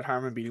 See, I got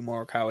Harman beating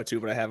Morikawa too,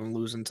 but I have him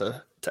losing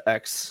to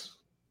X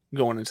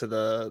going into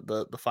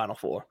the final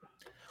 4.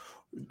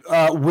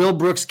 Will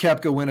Brooks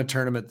Koepka win a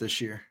tournament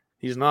this year?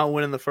 He's not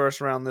winning the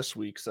first round this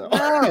week. So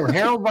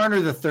Harold Varner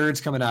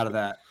III's coming out of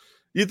that.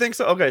 You think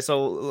so? Okay,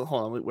 so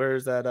hold on. Where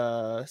is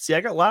that? See, I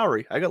got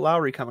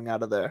Lowry. coming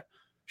out of there.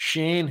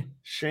 Shane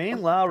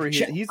Lowry.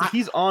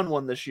 He's on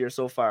one this year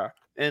so far.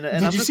 And did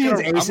I'm you see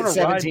his ace at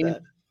 17?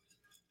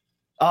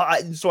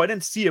 So I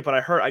didn't see it, but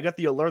I got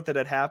the alert that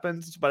it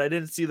happened, but I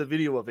didn't see the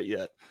video of it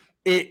yet.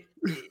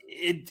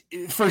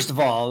 First of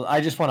all,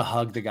 I just want to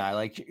hug the guy.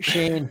 Like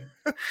Shane.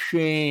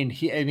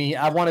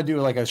 I want to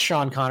do like a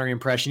Sean Connery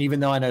impression, even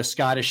though I know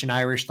Scottish and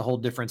Irish, the whole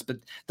difference, but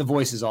the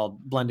voices all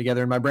blend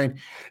together in my brain.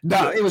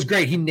 No, it was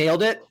great. He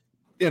nailed it.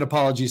 And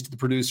apologies to the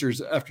producers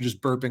after just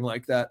burping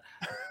like that.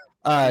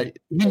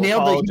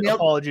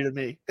 Apology to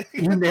me.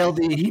 He nailed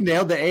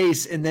the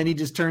ace, and then he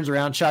just turns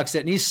around, chucks it,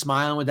 and he's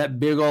smiling with that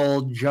big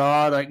old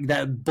jaw, like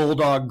that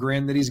bulldog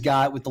grin that he's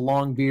got with the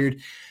long beard.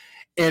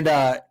 And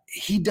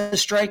he does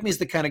strike me as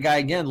the kind of guy,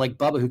 again, like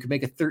Bubba, who could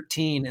make a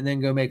 13 and then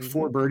go make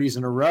 4 birdies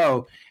in a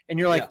row. And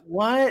you're like,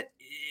 what?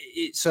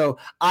 So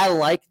I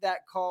like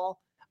that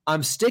call.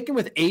 I'm sticking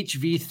with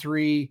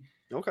HV3.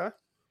 Okay.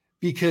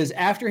 Because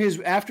after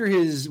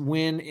his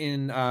win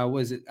in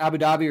was it Abu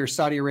Dhabi or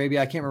Saudi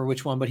Arabia? I can't remember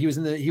which one, but he was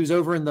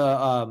over in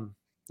the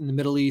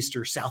Middle East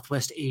or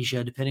Southwest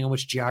Asia, depending on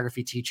which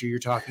geography teacher you're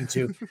talking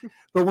to.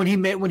 But when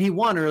he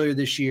won earlier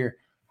this year,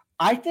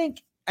 I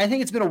think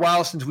it's been a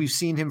while since we've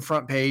seen him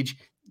front page.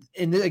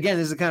 And again,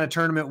 this is the kind of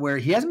tournament where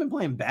he hasn't been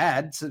playing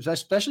bad,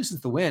 especially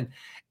since the win.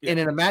 Yeah. And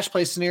in a match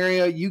play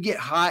scenario, you get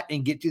hot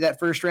and get through that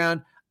first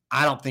round.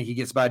 I don't think he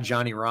gets by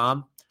Johnny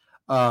Rahm.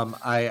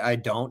 I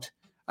don't.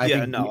 I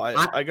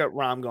got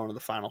Rahm going to the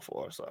Final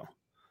Four, so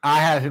I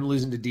have him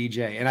losing to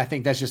DJ, and I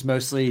think that's just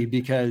mostly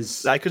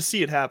because I could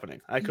see it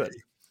happening. I could.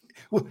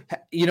 Well,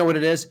 you know what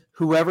it is?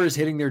 Whoever is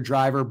hitting their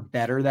driver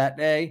better that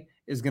day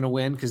is going to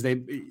win because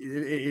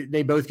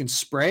they both can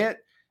spray it,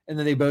 and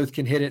then they both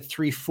can hit it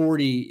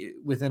 340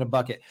 within a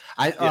bucket.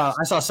 I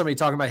saw somebody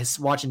talking about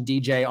watching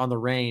DJ on the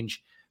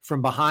range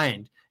from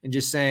behind and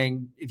just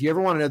saying, if you ever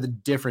want to know the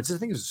difference, I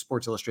think it was a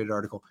Sports Illustrated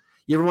article.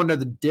 You ever want to know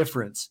the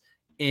difference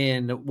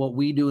in what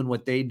we do and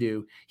what they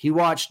do? He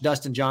watched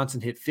Dustin Johnson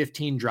hit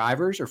 15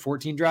 drivers or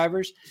 14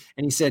 drivers,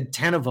 and he said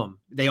 10 of them,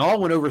 they all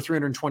went over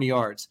 320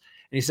 yards.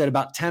 And he said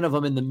about 10 of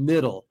them in the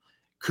middle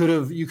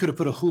you could have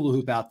put a hula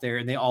hoop out there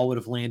and they all would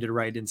have landed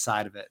right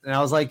inside of it. And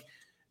I was like,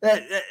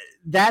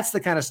 that's the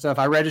kind of stuff.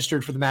 I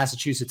registered for the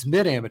Massachusetts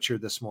Mid-Amateur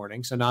this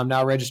morning. So now I'm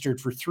now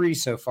registered for 3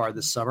 so far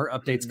this summer.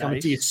 Updates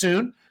coming to you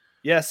soon.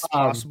 Yes,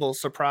 possible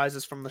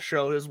surprises from the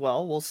show as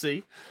well. We'll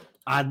see.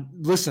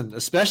 Listen,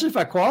 especially if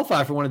I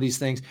qualify for one of these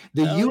things.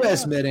 The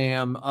U.S.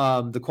 Mid-Am,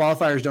 the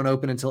qualifiers don't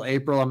open until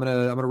April. I'm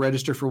gonna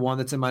register for one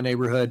that's in my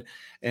neighborhood,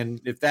 and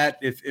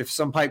if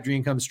some pipe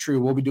dream comes true,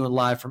 we'll be doing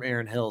live from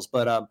Erin Hills.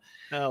 But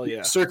hell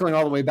yeah, circling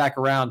all the way back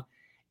around,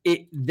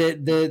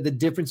 the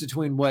difference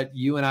between what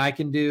you and I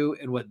can do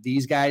and what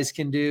these guys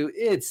can do,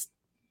 it's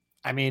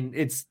like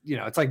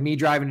me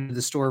driving to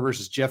the store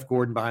versus Jeff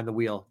Gordon behind the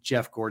wheel.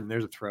 Jeff Gordon,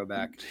 there's a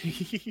throwback.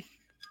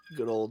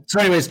 Good old. So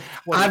anyways,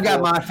 I've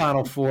got my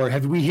Final Four.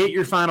 Have we hit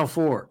your Final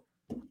Four?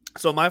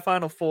 So my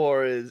Final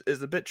Four is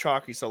a bit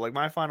chalky. So like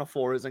my Final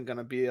Four isn't going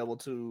to be able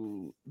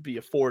to be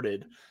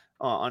afforded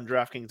on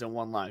DraftKings in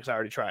one line because I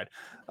already tried.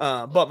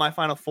 But my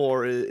Final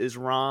Four is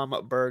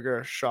Rahm,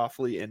 Berger,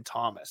 Schauffele, and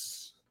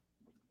Thomas.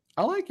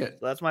 I like it.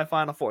 So that's my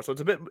Final Four. So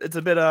it's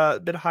a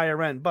bit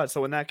higher end. But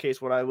so in that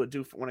case, what I would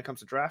do when it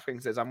comes to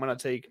DraftKings is I'm going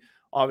to take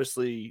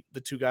obviously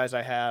the 2 guys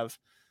I have.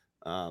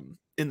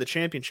 In the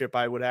championship,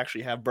 I would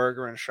actually have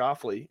Berger and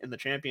Schauffele in the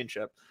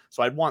championship.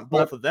 So I'd want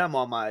both of them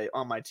on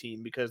my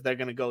team because they're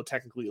going to go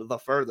technically the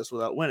furthest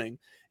without winning.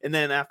 And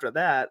then after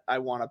that, I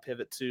want to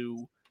pivot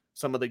to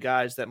some of the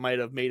guys that might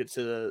have made it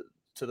to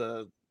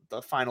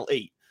the final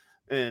 8,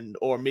 and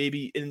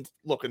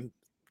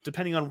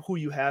depending on who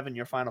you have in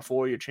your Final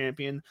Four, your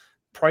champion,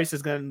 price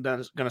is going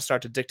to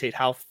start to dictate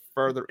how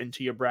further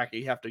into your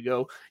bracket you have to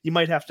go. You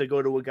might have to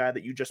go to a guy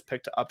that you just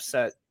picked to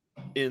upset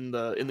in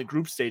the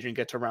group stage and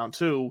get to round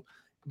 2,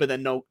 but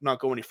then not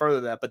go any further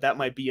than that. But that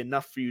might be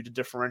enough for you to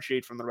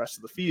differentiate from the rest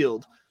of the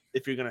field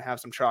if you're going to have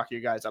some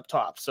chalkier guys up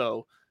top.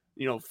 So,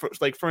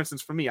 for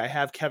instance, for me, I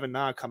have Kevin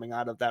Na coming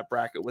out of that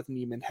bracket with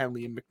Neiman,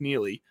 Henley, and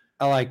McNeely.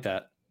 I like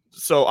that.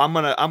 So I'm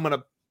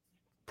gonna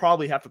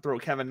probably have to throw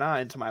Kevin Na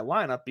into my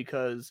lineup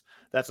because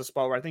that's a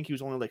spot where I think he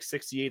was only like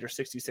 68 or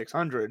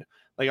 6,600.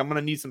 Like I'm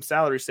gonna need some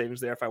salary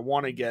savings there if I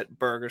want to get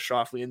Berger,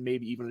 Schauffele, and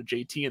maybe even a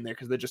JT in there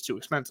because they're just too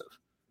expensive.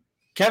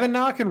 Kevin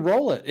Na can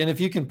roll it. And if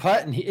you can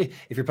putt, and if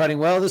you're putting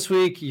well this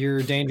week,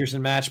 you're dangerous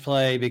in match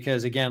play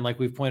because, again, like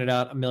we've pointed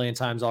out a million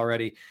times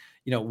already,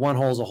 1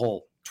 hole's a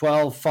hole.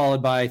 12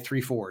 followed by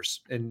 3 4s,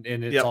 and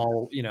it's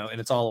all,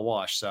 and it's all a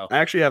wash. So I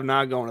actually have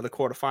Na going to the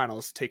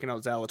quarterfinals, taking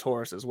out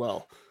Zalatoris as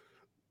well.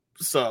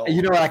 So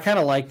I kind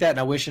of like that, and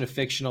I wish in a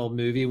fictional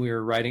movie if we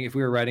were writing a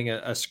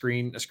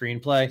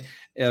screenplay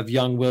of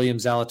young William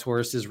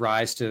Zalatoris'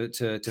 rise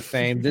to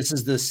fame. This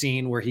is the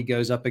scene where he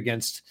goes up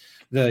against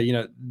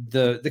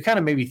the kind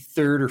of maybe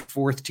 3rd or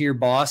 4th tier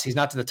boss. He's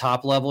not to the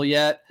top level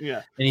yet.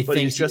 Yeah. And he thinks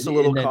he's just a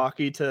little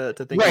cocky to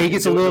think. Right. He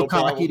gets a little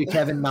cocky to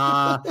Kevin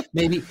Na.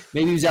 maybe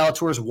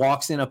Zalatoris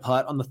walks in a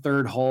putt on the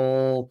 3rd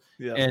hole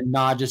and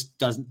Na just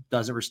doesn't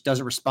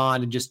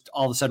respond and just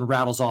all of a sudden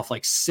rattles off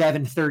like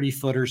 7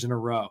 30-footers in a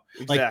row.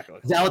 Exactly.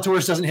 Like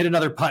Zalatoris doesn't hit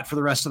another putt for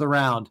the rest of the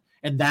round.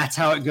 And that's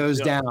how it goes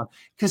down.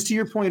 Because to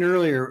your point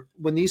earlier,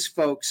 when these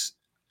folks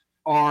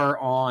are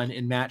on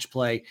in match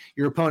play,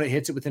 your opponent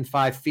hits it within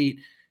 5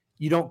 feet,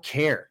 you don't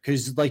care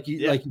because like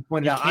you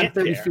pointed out, I'm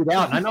 30 care. feet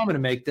out and I know I'm going to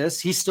make this.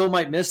 He still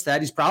might miss that.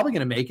 He's probably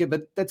going to make it,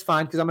 but that's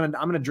fine because I'm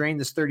going to drain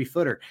this 30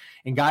 footer.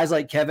 And guys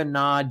like Kevin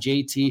Na,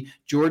 JT,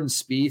 Jordan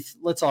Spieth,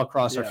 let's all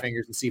cross our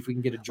fingers and see if we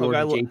can get a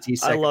Jordan JT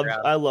second round.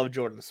 I love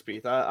Jordan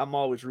Spieth. I'm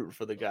always rooting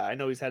for the guy. I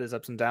know he's had his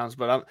ups and downs,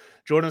 but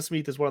Jordan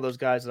Spieth is one of those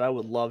guys that I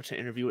would love to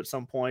interview at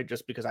some point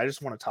just because I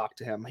just want to talk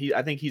to him.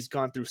 I think he's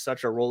gone through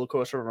such a roller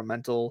coaster of a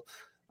mental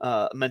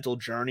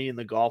journey in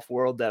the golf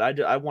world that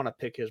I want to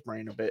pick his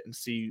brain a bit and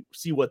see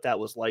what that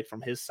was like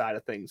from his side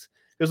of things.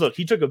 Because look,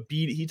 he took a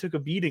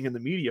beating in the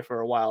media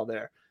for a while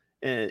there,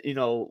 and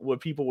where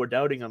people were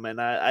doubting him, and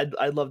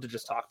I'd love to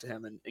just talk to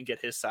him and get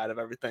his side of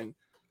everything.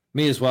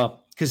 Me as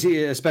well, because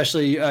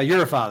especially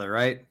you're a father,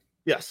 right?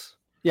 Yes.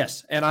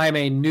 And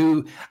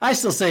I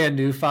still say a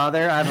new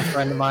father. I have a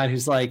friend of mine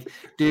who's like,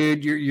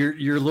 dude,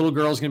 your little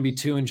girl's gonna be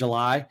 2 in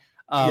July.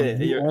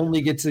 You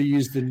only get to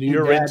use the new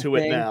you're dad into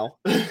thing. It now.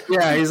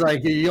 Yeah, he's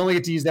like, you only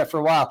get to use that for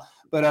a while.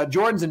 But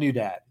Jordan's a new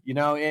dad,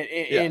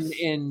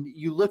 and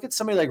you look at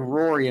somebody like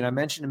Rory, and I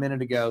mentioned a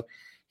minute ago,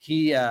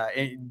 he's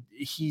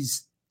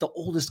the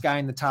oldest guy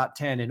in the top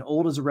 10, and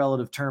old is a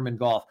relative term in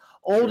golf.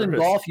 Old in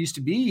golf used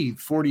to be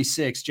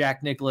 46,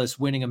 Jack Nicklaus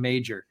winning a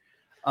major.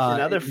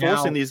 Now they're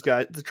forcing these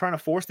guys. They're trying to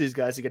force these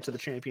guys to get to the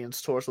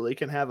Champions Tour so they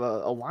can have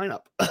a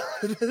lineup.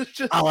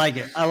 I like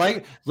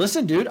it.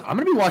 Listen, dude, I'm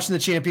going to be watching the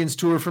Champions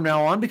Tour from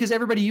now on because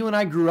everybody you and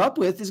I grew up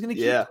with is going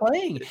to keep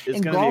playing.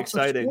 It's going to be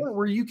exciting.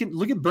 Where you can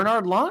look at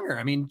Bernard Langer.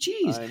 I mean,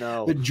 geez. I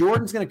know. But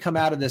Jordan's going to come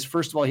out of this.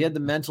 First of all, he had the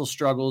mental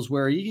struggles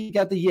where he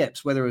got the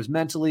yips, whether it was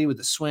mentally with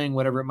the swing,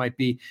 whatever it might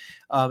be.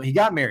 He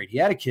got married. He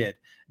had a kid.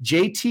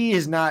 JT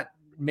has not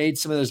made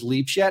some of those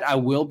leaps yet. I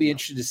will be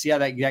interested to see how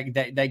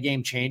that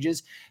game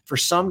changes. For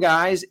some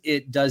guys,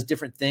 it does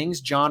different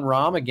things. John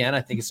Rahm, again, I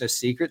think it's no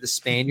secret, the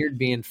Spaniard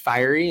being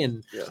fiery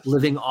and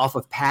living off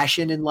of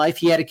passion in life.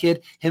 He had a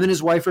kid. Him and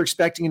his wife are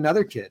expecting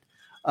another kid.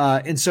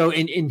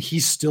 And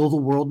he's still the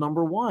world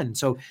number one.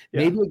 So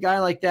maybe a guy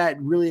like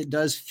that, really, it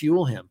does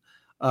fuel him.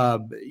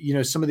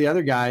 Some of the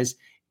other guys,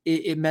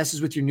 it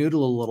messes with your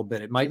noodle a little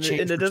bit. It might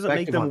change. And it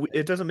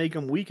doesn't make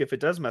them weak if it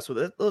does mess with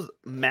it. Those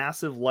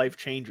massive life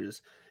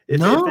changes.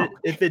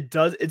 If it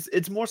does,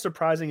 it's more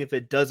surprising if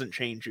it doesn't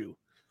change you.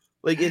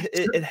 Like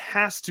it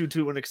has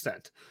to an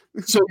extent.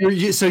 So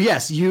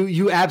yes,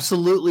 you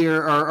absolutely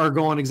are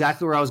going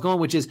exactly where I was going,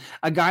 which is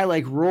a guy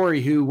like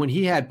Rory, who when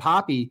he had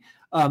Poppy,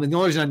 and the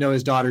only reason I know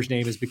his daughter's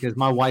name is because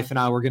my wife and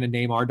I were going to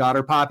name our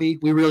daughter Poppy.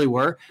 We really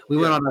were. We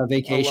went on a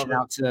vacation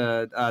out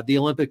to the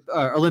Olympic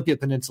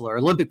Peninsula,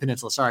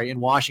 in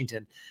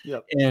Washington.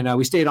 Yep. And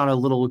we stayed on a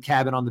little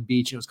cabin on the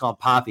beach, and it was called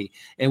Poppy.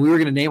 And we were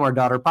going to name our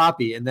daughter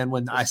Poppy. And then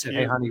when I said,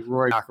 "Hey, honey,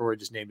 Rory McIlroy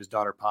just named his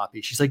daughter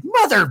Poppy," she's like,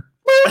 "Mother."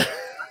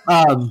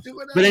 But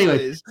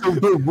anyway,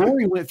 but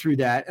Rory went through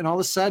that, and all of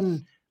a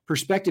sudden,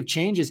 perspective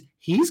changes.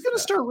 He's going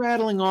to start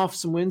rattling off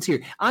some wins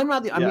here. I mean,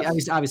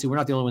 obviously, we're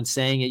not the only ones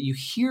saying it. You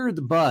hear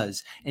the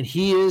buzz, and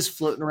he is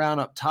floating around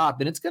up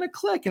top, and it's going to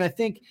click. And I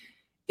think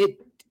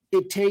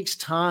it takes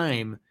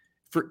time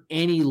for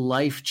any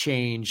life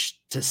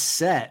change to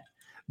set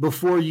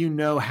before you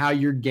know how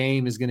your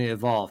game is going to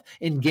evolve.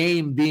 And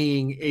game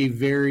being a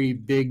very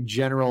big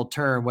general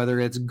term, whether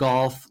it's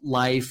golf,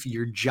 life,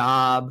 your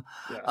job.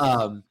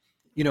 Yes.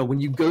 When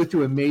you go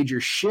through a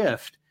major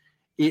shift,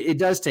 it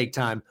does take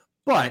time.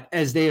 But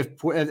as they have,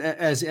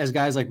 as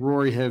guys like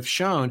Rory have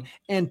shown,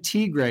 and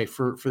Tigray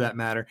for that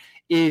matter,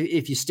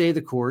 if you stay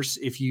the course,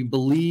 if you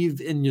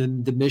believe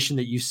in the mission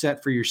that you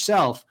set for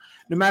yourself,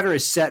 no matter a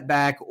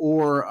setback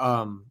or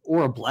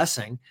a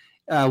blessing,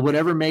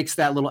 whatever makes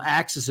that little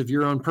axis of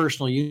your own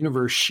personal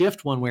universe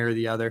shift one way or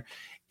the other,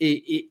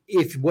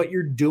 if what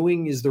you're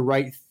doing is the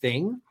right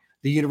thing,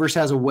 the universe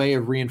has a way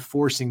of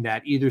reinforcing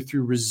that either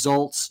through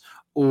results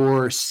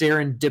or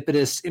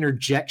serendipitous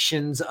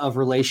interjections of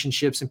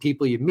relationships and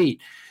people you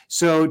meet.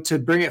 So to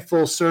bring it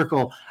full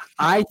circle,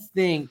 I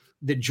think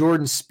that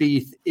Jordan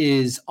Spieth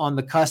is on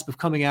the cusp of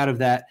coming out of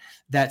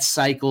that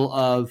cycle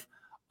of,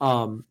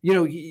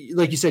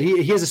 like you said,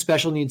 he has a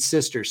special needs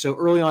sister. So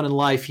early on in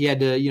life, he had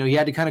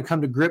to kind of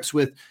come to grips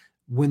with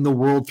when the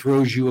world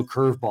throws you a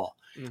curveball.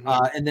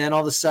 Mm-hmm. And then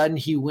all of a sudden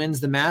he wins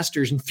the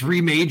Masters and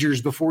 3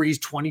 majors before he's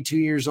 22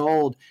 years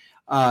old.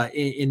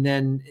 And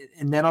then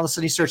all of a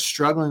sudden he starts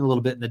struggling a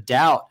little bit in the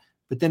doubt.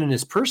 But then in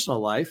his personal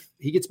life,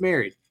 he gets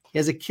married. He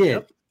has a kid.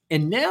 Yep.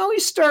 And now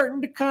he's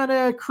starting to kind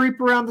of creep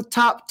around the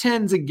top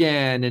 10s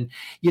again. And,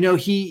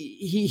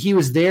 he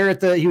was there at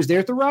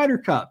the Ryder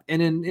Cup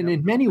and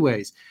in many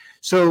ways.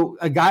 So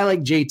a guy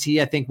like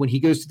JT, I think when he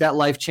goes through that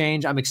life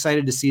change, I'm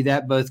excited to see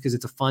that, both because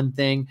it's a fun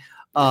thing.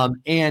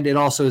 And it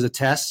also is a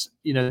test.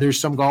 There's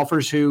some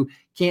golfers who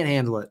can't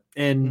handle it.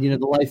 And,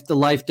 the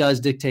life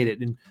does dictate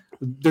it. And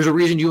there's a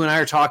reason you and I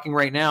are talking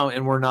right now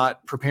and we're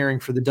not preparing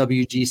for the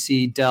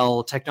WGC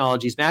Dell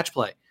Technologies match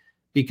play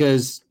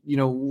because,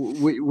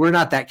 we're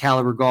not that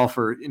caliber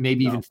golfer,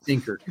 maybe even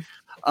thinker.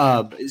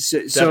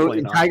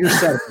 So Tiger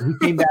said when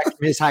he came back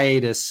from his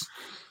hiatus,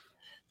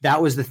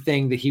 that was the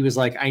thing that he was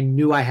like, I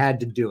knew I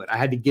had to do it. I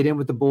had to get in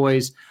with the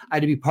boys. I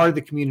had to be part of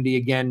the community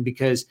again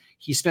because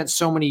he spent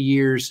so many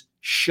years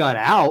shut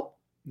out.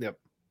 Yep.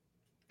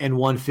 And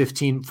won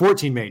 14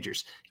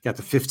 majors. You got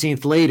the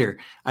 15th later.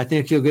 I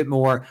think you'll get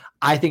more.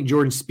 I think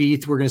Jordan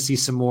Spieth, we're going to see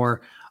some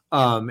more.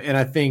 And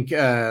I think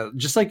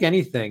just like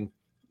anything,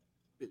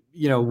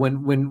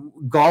 when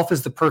golf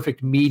is the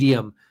perfect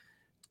medium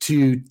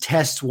to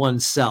test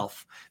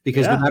oneself,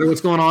 because no matter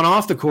what's going on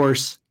off the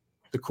course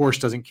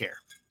doesn't care.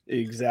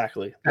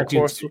 Exactly.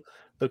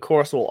 The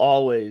course will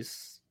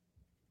always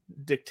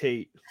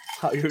dictate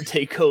how your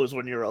day goes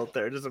when you're out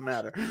there. It doesn't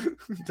matter.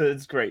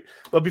 It's great.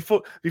 But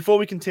before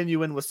we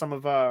continue in with some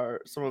of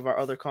our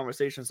other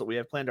conversations that we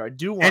have planned, I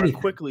do want to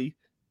quickly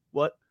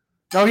what?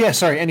 Oh yeah,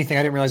 sorry. Anything.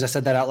 I didn't realize I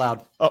said that out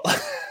loud. Oh,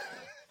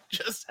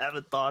 just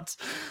having thoughts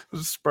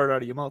spurred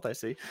out of your mouth. I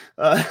see.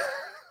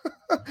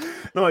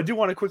 No, I do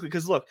want to quickly,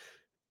 because look,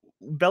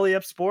 Belly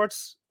Up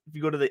Sports. If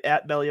you go to the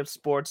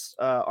 @BellyUpSports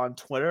on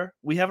Twitter,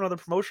 we have another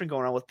promotion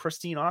going on with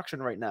Pristine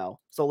Auction right now.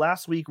 So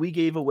last week we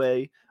gave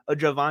away a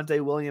Javonte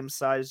Williams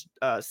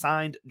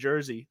signed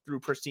jersey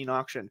through Pristine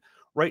Auction.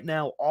 Right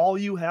now, all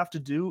you have to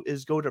do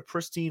is go to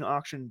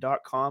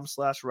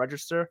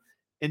pristineauction.com/register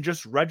and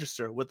just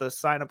register with the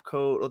sign-up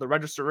code or the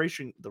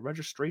registration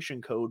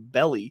code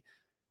BELLY.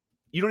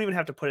 You don't even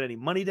have to put any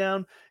money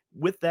down.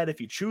 With that, if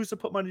you choose to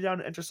put money down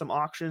and enter some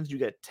auctions, you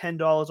get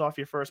 $10 off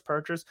your first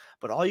purchase.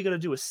 But all you got to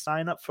do is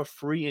sign up for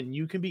free, and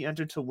you can be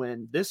entered to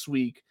win this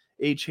week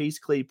a Chase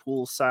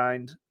Claypool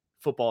signed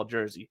football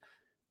jersey.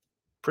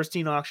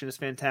 Pristine Auction is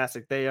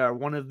fantastic. They are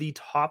one of the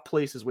top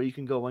places where you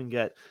can go and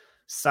get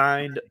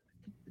signed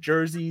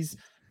jerseys,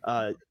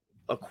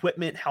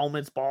 equipment,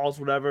 helmets,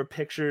 balls, whatever,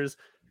 pictures.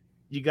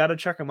 You got to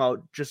check them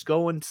out. Just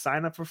go and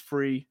sign up for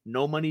free,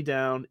 no money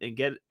down, and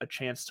get a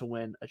chance to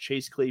win a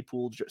Chase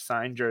Claypool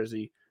signed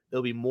jersey.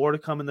 There'll be more to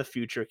come in the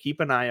future. Keep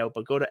an eye out,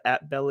 but go to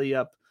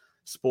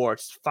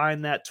 @BellyUpSports,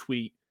 find that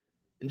tweet,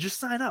 and just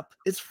sign up.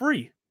 It's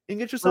free. And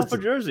get yourself a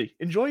jersey.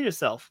 Enjoy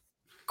yourself.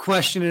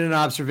 Question and an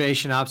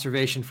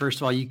observation. First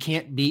of all, you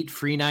can't beat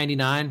free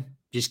 99.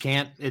 Just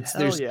can't. I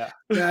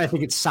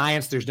think it's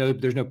science. There's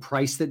no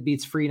price that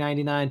beats free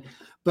 99.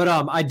 But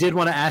I did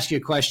want to ask you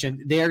a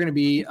question. They are going to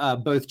be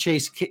both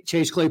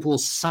Chase Claypool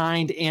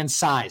signed and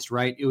sized,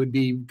 right? It would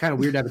be kind of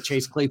weird to have a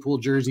Chase Claypool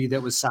jersey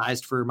that was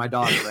sized for my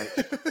daughter, right?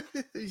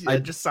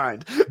 Just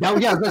signed. No,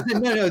 yeah,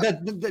 no,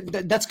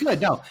 that's good.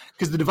 No,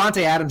 because the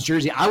Davante Adams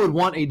jersey, I would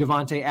want a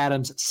Davante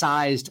Adams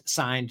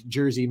signed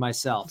jersey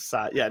myself.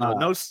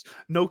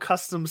 No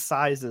custom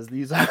sizes.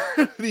 These are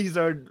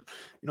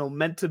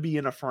meant to be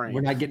in a frame.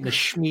 We're not getting a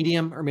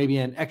medium or maybe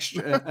an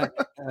extra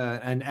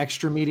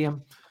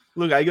medium.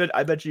 Look,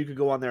 I bet you could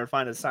go on there and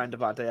find a signed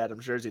Davante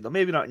Adams jersey, though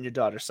maybe not in your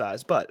daughter's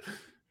size, but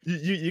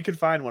you can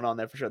find one on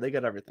there for sure. They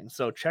got everything,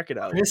 so check it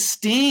out.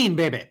 Pristine,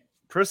 baby.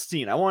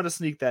 Pristine. I wanted to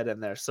sneak that in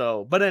there.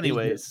 So, but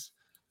anyways,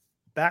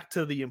 back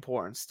to the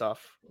important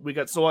stuff. We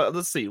got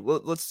let's see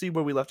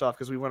where we left off,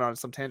 because we went on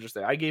some tangents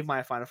there. I gave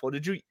my final four.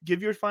 Did you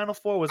give your final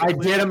four? I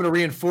did. I'm going to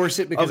reinforce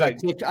it because I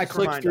clicked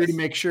through to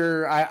make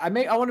sure. I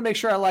want to make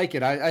sure I like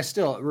it. I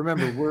still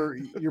remember we're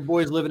your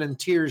boys living in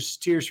Tears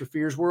for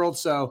Fears world.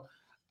 So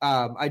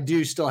I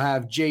do still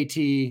have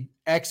JT.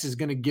 X is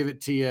going to give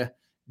it to you,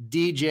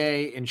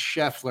 DJ and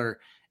Scheffler.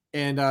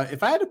 And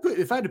if I had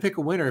to pick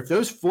a winner, if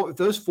those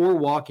four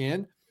walk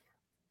in,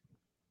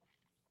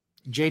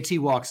 JT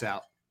walks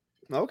out.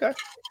 Okay.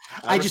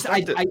 I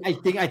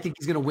think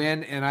he's going to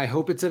win, and I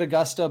hope it's at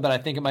Augusta, but I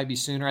think it might be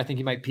sooner. I think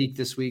he might peak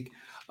this week.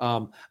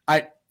 Will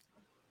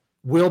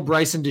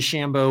Bryson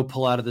DeChambeau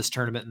pull out of this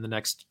tournament in the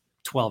next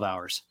 12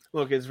 hours?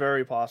 Look, it's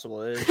very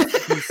possible.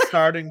 He's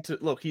starting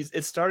to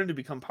it's starting to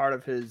become part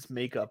of his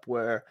makeup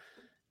where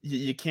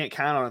you can't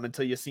count on him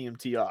until you see him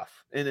tee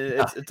off. And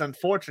it's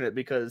unfortunate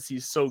because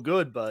he's so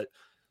good, but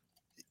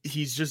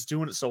he's just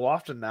doing it so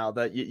often now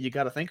that you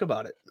got to think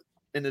about it.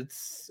 And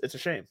it's a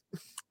shame.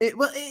 It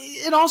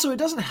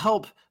doesn't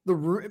help the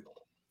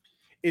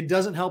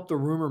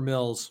rumor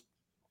mills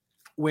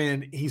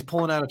when he's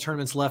pulling out of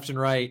tournaments left and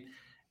right.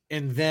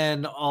 And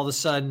then all of a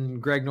sudden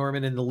Greg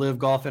Norman and the Live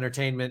Golf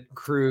Entertainment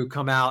crew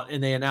come out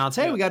and they announce,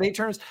 hey, we got 8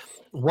 tournaments.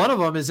 One of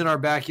them is in our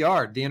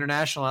backyard, the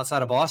International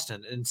outside of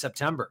Boston in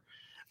September.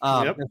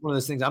 That's one of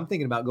those things I'm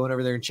thinking about going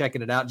over there and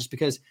checking it out, just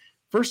because,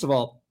 first of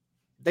all,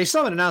 they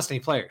still haven't announced any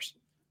players.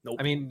 Nope.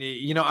 I mean,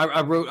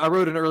 I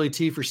wrote an early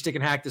tee for Stick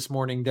and Hack this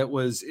morning it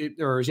was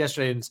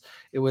yesterday. And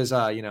it was,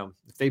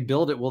 if they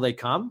build it, will they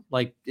come?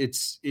 Like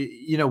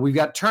we've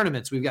got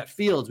tournaments, we've got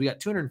fields, we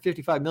got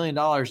 $255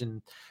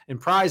 million in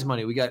prize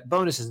money. We got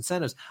bonuses,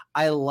 incentives.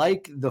 I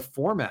like the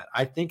format.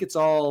 I think it's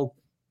all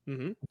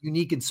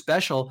unique and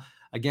special.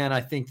 Again,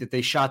 I think that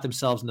they shot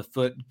themselves in the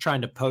foot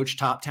trying to poach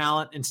top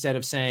talent instead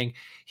of saying,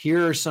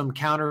 here are some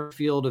counter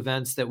field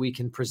events that we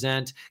can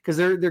present, because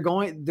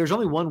there's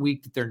only 1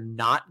 week that they're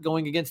not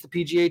going against the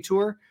PGA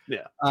Tour.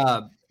 Yeah.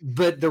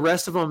 But the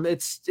rest of them,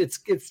 it's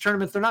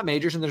tournaments. They're not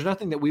majors, and there's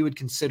nothing that we would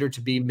consider to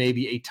be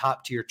maybe a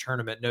top tier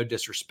tournament. No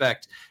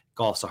disrespect.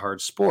 Golf's a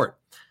hard sport,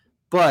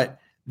 but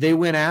They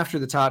went after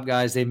the top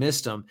guys. They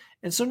missed them.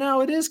 And so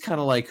now it is kind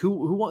of like, who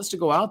wants to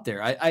go out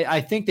there?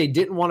 I think they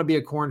didn't want to be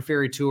a Corn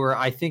Ferry Tour.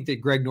 I think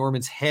that Greg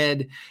Norman's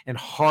head and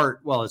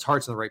heart, well, his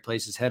heart's in the right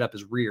place. His head up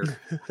his rear.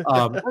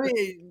 I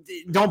mean,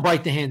 don't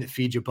bite the hand that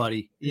feeds you,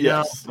 buddy. You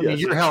know, I mean,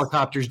 your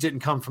helicopters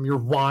didn't come from your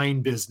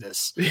wine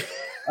business.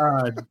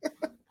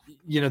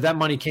 You know, that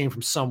money came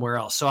from somewhere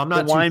else. So I'm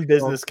not. The wine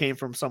business came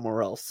from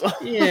somewhere else.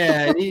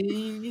 Yeah.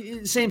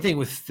 Same thing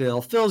with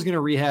Phil. Phil's going to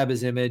rehab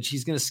his image.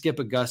 He's going to skip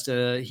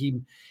Augusta.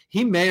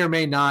 He may or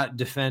may not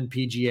defend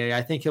PGA.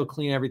 I think he'll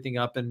clean everything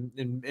up and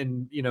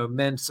you know,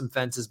 mend some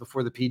fences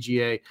before the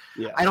PGA.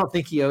 Yeah. I don't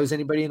think he owes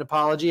anybody an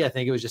apology. I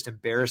think it was just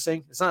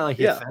embarrassing. It's not like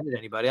he offended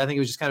anybody. I think it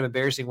was just kind of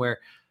embarrassing where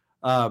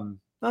that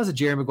was a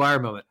Jerry Maguire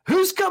moment.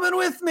 Who's coming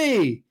with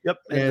me? Yep.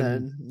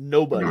 And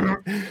nobody.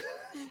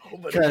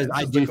 Because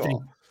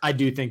I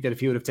do think that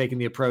if he would have taken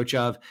the approach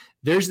of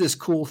there's this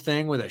cool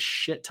thing with a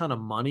shit ton of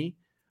money.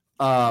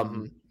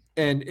 And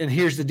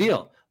here's the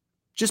deal.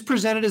 Just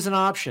present it as an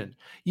option.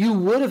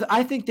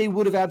 I think they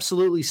would have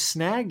absolutely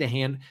snagged a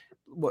hand.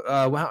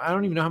 I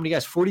don't even know how many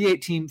guys,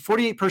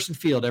 48 person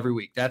field every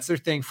week. That's their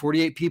thing.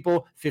 48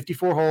 people,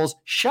 54 holes,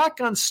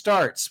 shotgun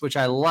starts, which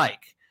I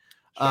like.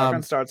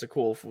 Shotgun starts are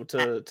cool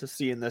to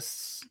see in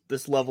this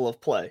level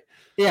of play.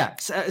 Yeah,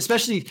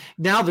 especially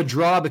now the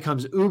draw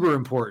becomes uber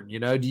important. You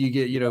know, do you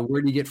get, you know,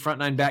 where do you get front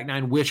nine, back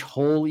nine, which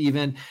hole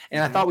even?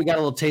 And I thought we got a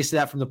little taste of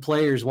that from the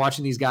players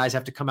watching these guys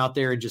have to come out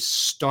there and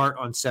just start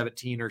on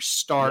 17 or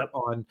start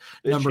on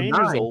number 9. It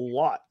changes a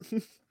lot.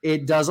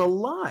 It does a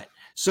lot.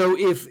 So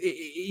if,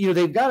 you know,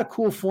 they've got a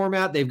cool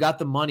format, they've got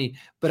the money,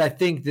 but I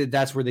think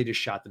that's where they just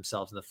shot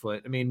themselves in the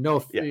foot. I mean,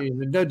 no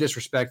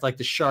disrespect, like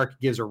the shark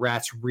gives a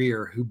rat's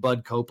rear who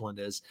Bud Copeland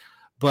is,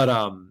 but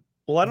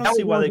well, I don't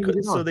see why they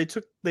couldn't. So they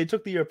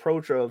took the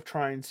approach of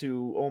trying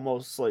to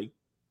almost like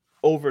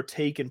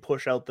overtake and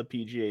push out the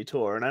PGA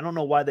Tour, and I don't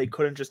know why they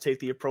couldn't just take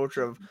the approach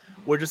of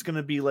we're just going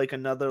to be like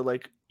another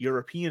like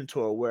European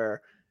tour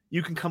where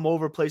you can come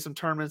over, play some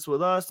tournaments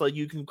with us, like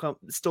you can come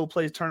still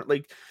play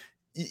like.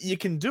 You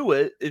can do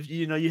it if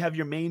you know you have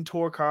your main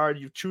tour card.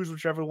 You choose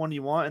whichever one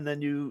you want, and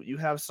then you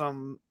have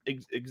some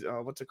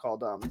what's it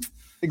called?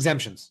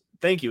 Exemptions.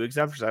 Thank you,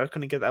 exemptions. I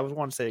couldn't get. I was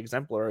want to say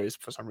exemplaries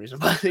for some reason,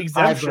 but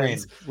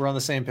exemptions. We're on the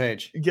same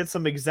page. Get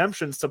some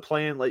exemptions to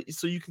play in, like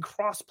so you can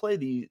cross play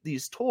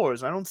these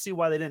tours. I don't see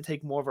why they didn't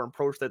take more of an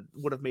approach that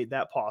would have made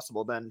that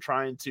possible than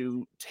trying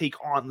to take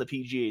on the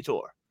PGA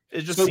Tour.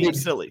 It just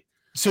seems silly.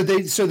 So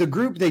the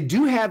group they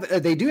do have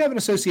an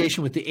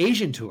association with the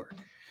Asian Tour.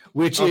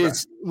 Which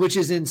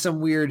is in some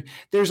weird,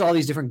 there's all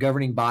these different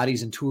governing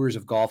bodies and tours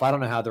of golf. I don't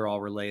know how they're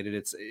all related.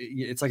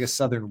 It's like a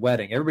Southern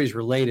wedding. Everybody's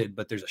related,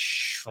 but there's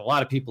a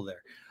lot of people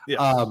there.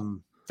 Yeah.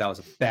 That was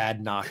a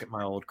bad knock at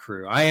my old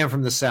crew. I am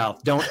from the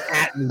South. Don't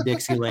at me,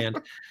 Dixieland.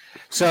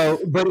 So,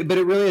 but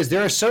it really is.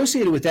 They're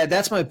associated with that.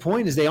 That's my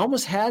point is they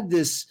almost had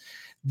this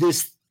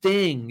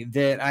thing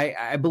that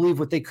I believe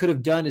what they could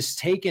have done is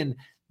taken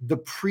the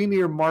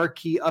premier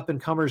marquee up and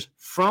comers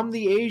from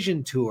the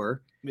Asian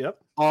Tour. Yep.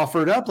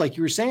 Offered up, like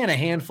you were saying, a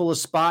handful of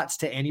spots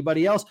to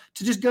anybody else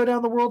to just go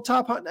down the world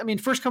top. I mean,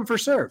 first come,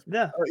 first serve.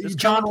 Yeah.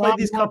 John, play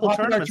these couple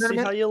tournaments, see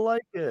how you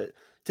like it.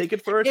 Take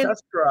it for a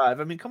test drive.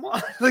 I mean, come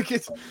on.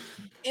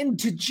 And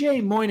to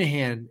Jay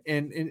Moynihan,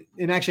 and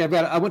actually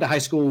I went to high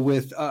school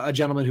with a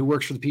gentleman who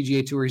works for the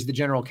PGA Tour. He's the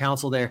general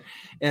counsel there.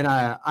 And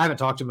I haven't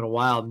talked to him in a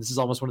while. And this is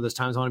almost one of those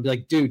times I want to be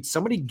like, dude,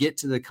 somebody get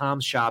to the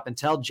comms shop and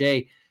tell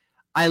Jay,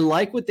 I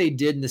like what they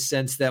did in the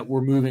sense that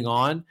we're moving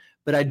on,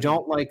 but I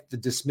don't like the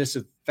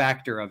dismissive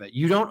factor of it.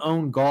 You don't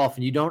own golf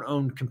and you don't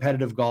own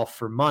competitive golf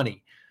for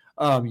money.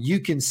 You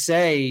can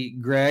say,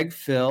 Greg,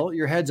 Phil,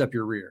 your head's up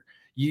your rear.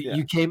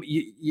 You came,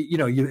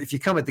 if you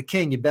come at the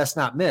king, you best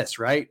not miss,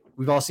 right?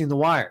 We've all seen The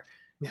Wire.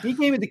 Yeah. He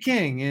came at the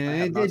king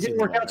and it didn't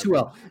work out too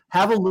well.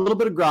 Have a little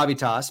bit of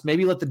gravitas,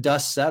 maybe let the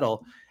dust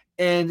settle.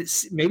 And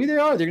maybe they're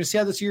going to see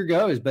how this year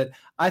goes. But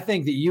I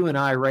think that you and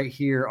I right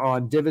here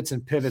on Divots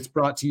and Pivots,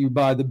 brought to you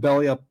by the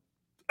Belly Up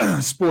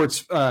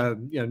Sports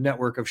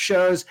network of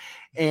shows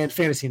and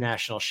Fantasy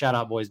National. Shout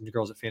out boys and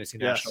girls at Fantasy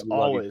National. Yes,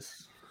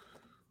 always.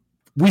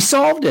 We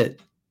solved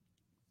it.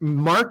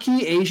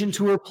 Marquee Asian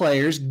Tour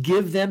players,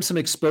 give them some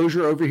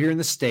exposure over here in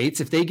the States.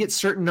 If they get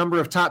certain number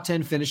of top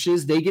 10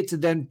 finishes, they get to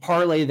then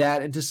parlay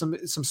that into some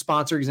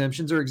sponsor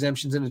exemptions or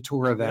exemptions into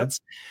tour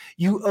events.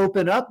 Yep. You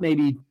open up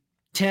maybe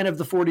 10 of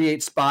the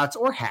 48 spots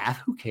or half,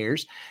 who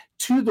cares,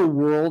 to the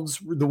world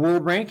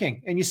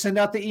ranking, and you send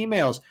out the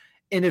emails.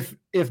 And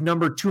if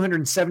number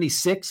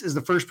 276 is the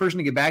first person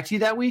to get back to you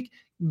that week,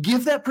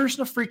 give that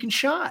person a freaking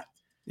shot.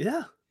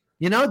 Yeah.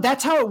 You know,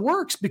 that's how it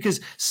works,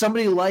 because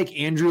somebody like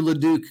Andrew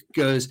LeDuc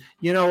goes,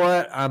 you know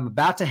what? I'm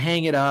about to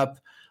hang it up.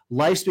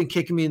 Life's been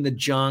kicking me in the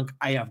junk.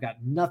 I've got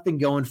nothing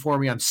going for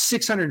me. I'm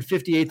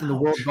 658th in the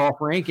world golf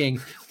ranking.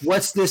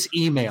 What's this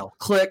email?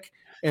 Click.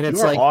 And it's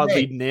You're like,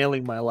 oddly hey,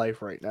 nailing my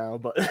life right now,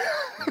 but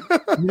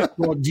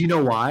well, do you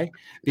know why?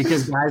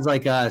 Because guys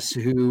like us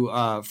who,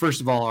 first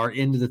of all, are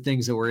into the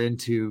things that we're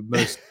into,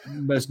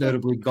 most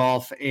notably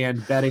golf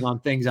and betting on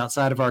things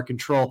outside of our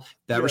control,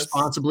 bet yes,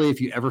 responsibly.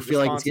 If you ever feel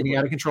like it's getting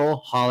out of control,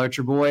 holler at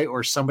your boy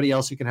or somebody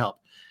else who can help.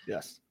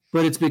 Yes.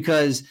 But it's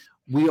because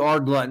we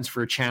are gluttons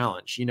for a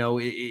challenge, you know,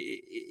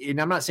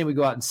 and I'm not saying we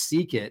go out and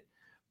seek it,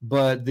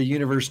 but the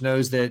universe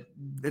knows that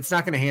it's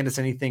not going to hand us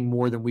anything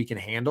more than we can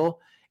handle.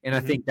 And I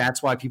think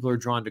that's why people are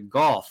drawn to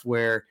golf,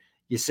 where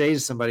you say to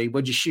somebody,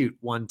 what'd you shoot?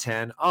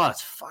 110. Oh,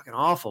 it's fucking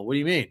awful. What do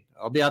you mean?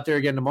 I'll be out there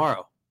again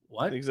tomorrow.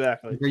 What?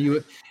 Exactly. Are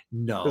you?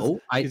 No,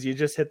 because you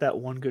just hit that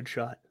one good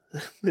shot.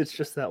 It's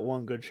just that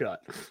one good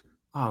shot.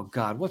 Oh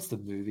God, what's the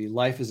movie?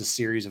 Life is a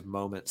series of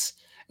moments.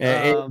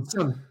 I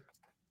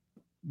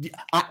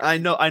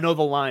know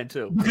the line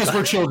too because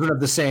we're children of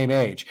the same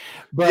age,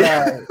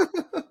 but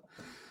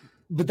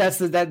but that's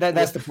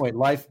the point.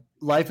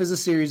 Life is a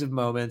series of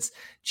moments,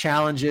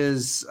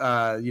 challenges,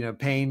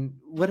 pain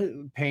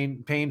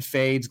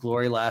fades,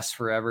 glory lasts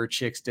forever,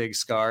 chicks dig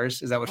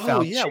scars. Is that what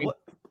Falco? Yeah,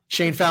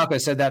 Shane Falco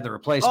said that in The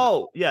Replacement.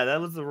 Oh, yeah,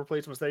 that was The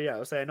Replacement. Yeah, I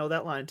would say I know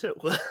that line too.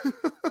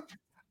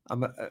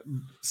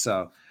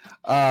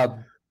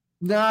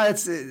 No,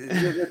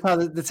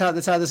 that's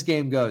how this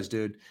game goes,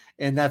 dude.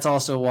 And that's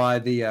also why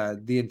the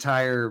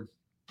entire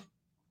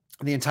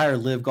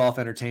live golf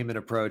entertainment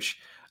approach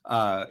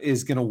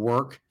is going to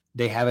work.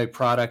 They have a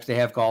product, they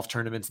have golf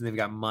tournaments, and they've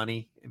got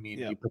money. I mean,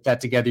 You put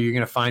that together, you're going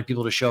to find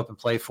people to show up and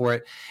play for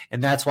it.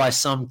 And that's why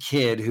some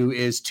kid who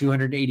is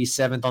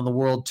 287th on the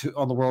world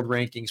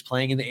rankings,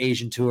 playing in the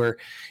Asian Tour,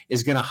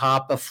 is going to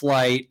hop a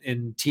flight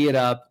and tee it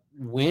up,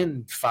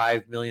 win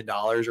 $5 million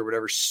or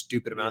whatever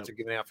stupid amount they're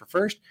giving out for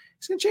first.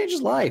 It's going to change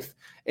his life.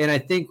 And I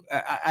think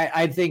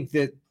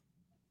that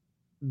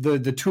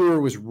the tour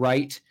was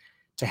right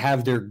to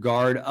have their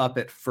guard up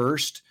at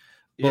first.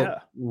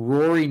 But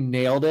Rory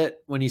nailed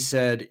it when he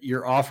said,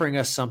 "You're offering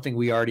us something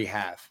we already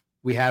have.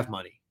 We have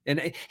money." And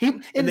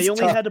they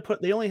only had to put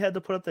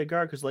up their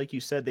guard because, like you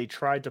said, they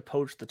tried to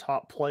poach the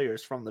top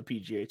players from the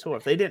PGA Tour.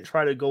 If they didn't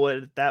try to go at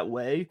it that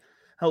way,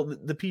 hell,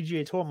 the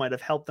PGA Tour might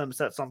have helped them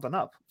set something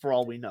up. For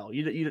all we know,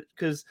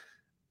 because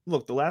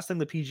look, the last thing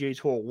the PGA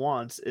Tour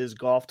wants is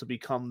golf to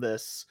become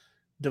this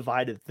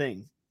divided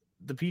thing.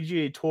 The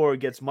PGA Tour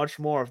gets much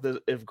more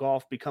if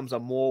golf becomes a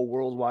more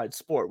worldwide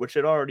sport, which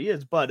it already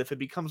is. But if it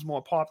becomes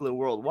more popular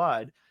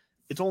worldwide,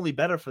 it's only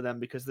better for them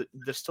because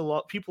there's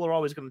still people are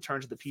always going to turn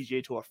to the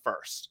PGA Tour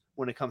first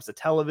when it comes to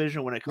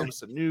television, when it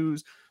comes to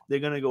news. They're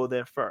going to go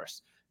there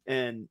first,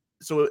 and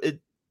so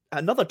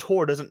another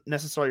tour doesn't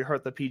necessarily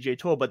hurt the PGA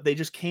Tour, but they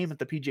just came at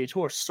the PGA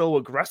Tour so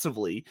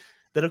aggressively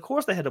that of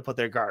course they had to put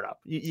their guard up.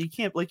 You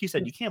can't, like you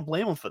said, you can't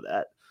blame them for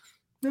that.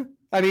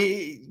 I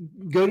mean,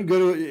 go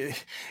to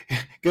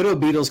a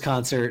Beatles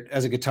concert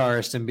as a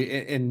guitarist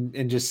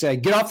and just say,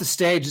 "Get off the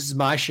stage. This is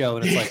my show."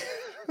 And it's like,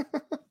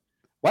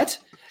 what?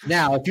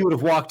 Now, if you would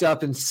have walked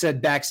up and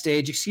said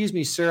backstage, "Excuse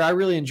me, sir, I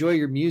really enjoy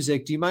your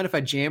music. Do you mind if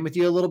I jam with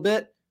you a little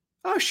bit?"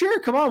 Oh, sure.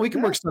 Come on. We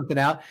can work something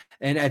out.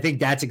 And I think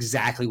that's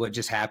exactly what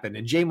just happened.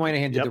 And Jay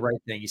Moynihan did the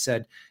right thing. He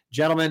said,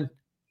 "Gentlemen,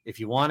 if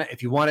you want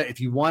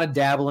to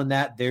dabble in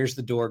that, there's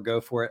the door.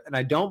 Go for it." And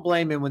I don't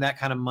blame him when that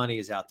kind of money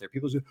is out there.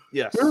 People say,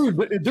 "Yes,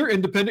 they're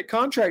independent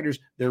contractors."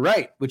 They're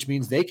right, which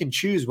means they can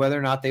choose whether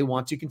or not they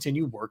want to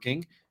continue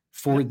working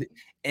for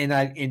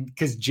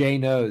because Jay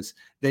knows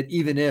that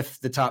even if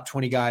the top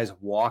 20 guys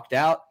walked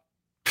out,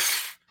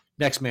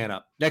 next man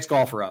up, next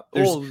golfer up.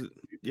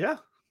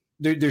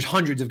 There's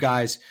hundreds of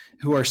guys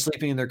who are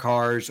sleeping in their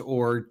cars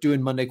or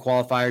doing Monday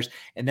qualifiers,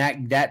 and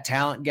that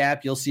talent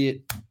gap, you'll see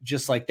it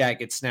just like that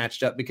get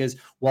snatched up because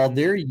while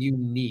they're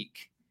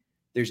unique,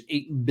 there's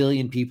 8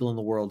 billion people in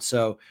the world.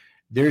 So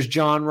there's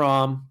John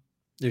Rahm,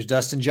 there's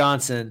Dustin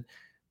Johnson,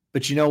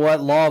 but you know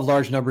what? Law of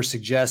large numbers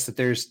suggests that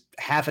there's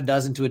half a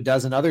dozen to a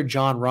dozen other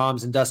John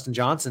Rahms and Dustin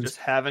Johnsons just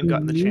haven't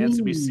gotten the chance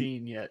to be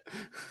seen yet.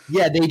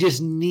 Yeah, they just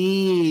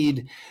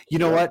need, you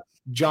know what?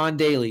 John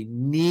Daly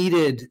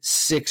needed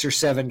 6 or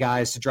 7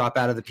 guys to drop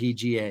out of the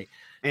PGA.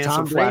 And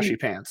some flashy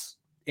pants.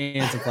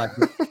 And some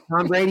flashy pants.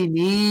 Tom Brady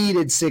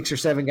needed 6 or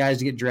 7 guys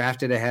to get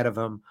drafted ahead of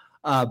him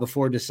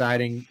before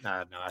deciding.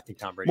 No, I think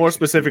Tom Brady. More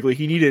specifically,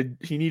 he needed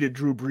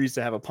Drew Brees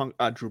to have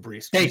a Drew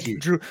Brees. Thank you.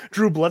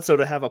 Drew Bledsoe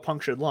to have a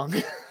punctured lung.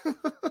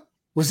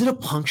 Was it a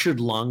punctured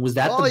lung? Was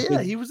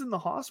that? He was in the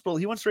hospital.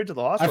 He went straight to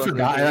the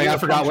hospital. I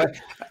forgot what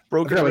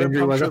broken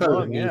injury was.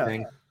 Lung,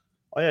 anything.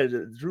 Oh yeah,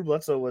 Drew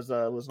Bledsoe was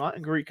not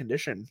in great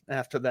condition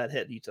after that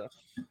hit he took.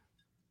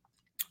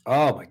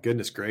 Oh my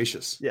goodness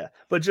gracious! Yeah,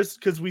 but just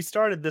because we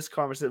started this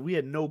conversation, we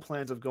had no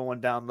plans of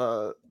going down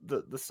the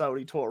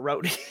Saudi tour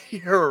route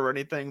here or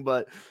anything.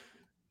 But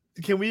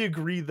can we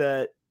agree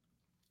that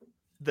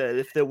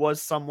if there was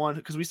someone,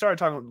 because we started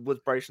talking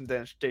with Bryson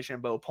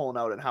DeChambeau pulling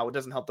out and how it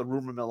doesn't help the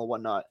rumor mill and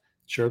whatnot.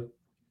 Sure.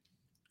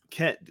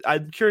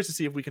 I'm curious to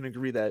see if we can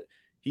agree that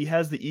he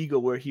has the ego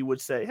where he would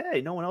say, hey,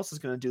 no one else is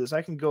going to do this.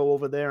 I can go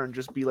over there and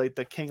just be like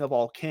the king of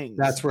all kings.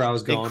 That's where I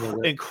was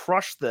going and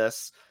crush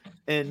this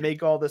and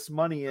make all this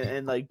money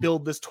and like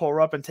build this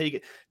tour up and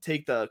take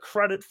the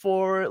credit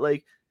for it.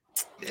 Like,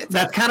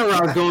 that's kind of where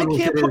I was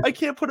going. I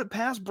can't put it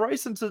past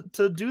Bryson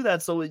to do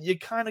that. So you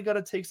kind of got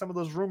to take some of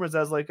those rumors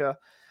as like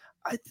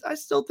I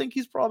still think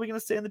he's probably going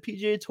to stay on the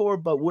PGA Tour,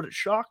 but would it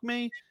shock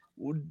me?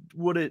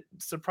 Would it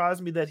surprise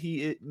me that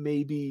he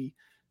may be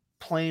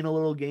playing a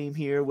little game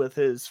here with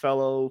his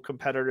fellow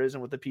competitors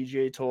and with the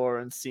PGA Tour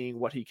and seeing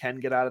what he can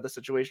get out of the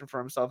situation for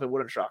himself? It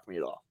wouldn't shock me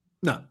at all.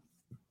 No,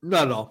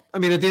 not at all. I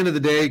mean, at the end of the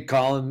day,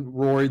 Colin,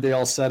 Rory, they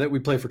all said it. We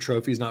play for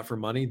trophies, not for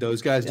money.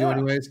 Those guys do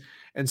anyways.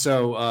 And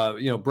so,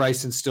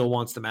 Bryson still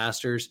wants the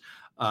Masters.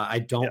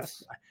 I'm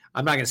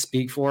not going to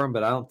speak for him,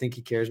 but I don't think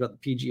he cares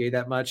about the PGA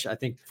that much. I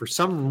think for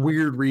some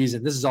weird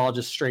reason, this is all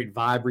just straight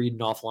vibe reading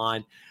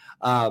offline.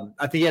 I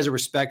think he has a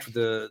respect for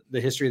the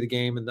history of the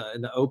game in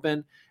the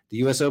Open. The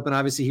U.S. Open,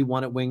 obviously, he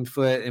won at Winged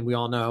Foot, and we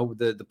all know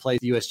the place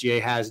the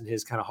USGA has in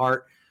his kind of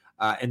heart.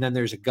 And then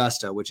there's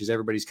Augusta, which is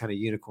everybody's kind of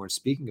unicorn.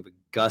 Speaking of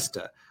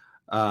Augusta,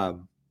 I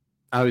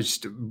was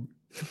just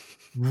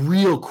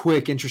real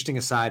quick, interesting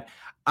aside.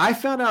 I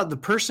found out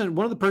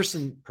one of the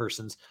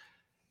persons,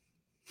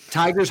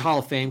 Tiger's Hall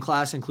of Fame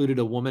class included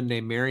a woman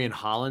named Marion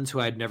Hollins, who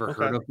I had never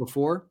heard of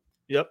before.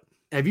 Yep.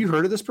 Have you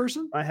heard of this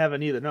person? I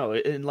haven't either. No,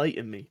 it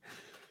enlightened me.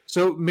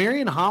 So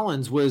Marion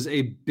Hollins was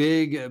a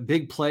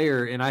big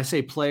player, and I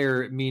say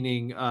player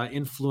meaning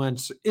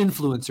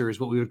influencer is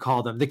what we would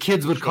call them. The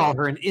kids would call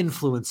her an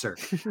influencer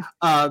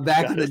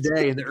back in the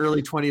day in the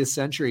early 20th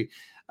century.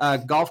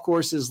 Golf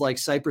courses like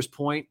Cypress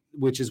Point,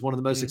 which is one of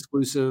the most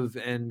exclusive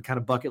and kind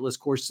of bucket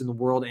list courses in the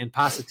world, and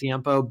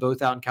Pasatiempo,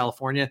 both out in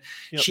California.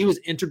 Yep. She was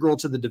integral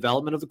to the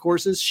development of the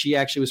courses. She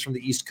actually was from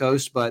the East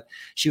Coast, but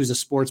she was a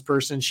sports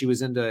person. She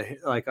was into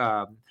like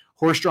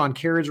horse-drawn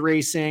carriage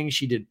racing.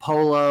 She did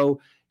polo,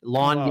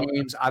 lawn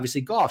games,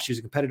 obviously golf. She was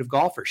a competitive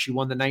golfer. She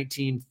won the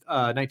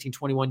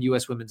 1921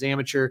 U.S. Women's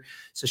Amateur.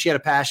 So she had a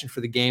passion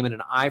for the game and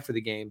an eye for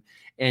the game.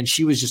 And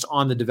she was just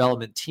on the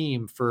development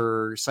team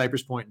for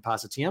Cypress Point and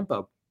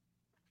Pasatiempo.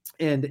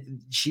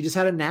 And she just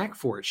had a knack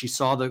for it. She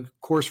saw the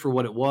course for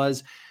what it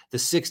was. The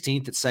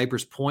 16th at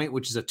Cypress Point,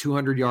 which is a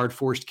 200-yard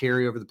forced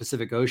carry over the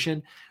Pacific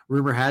Ocean.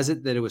 Rumor has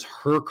it that it was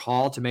her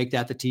call to make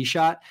that the tee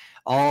shot.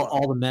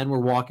 All the men were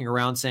walking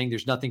around saying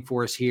there's nothing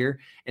for us here.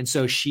 And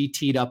so she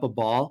teed up a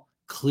ball,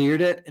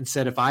 cleared it, and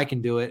said, if I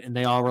can do it. And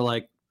they all were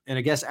like, and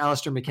I guess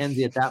Alistair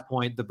McKenzie at that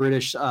point, the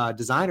British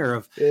designer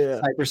of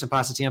Cypress and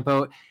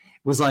Pasatiempo,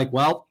 was like,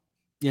 well,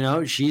 what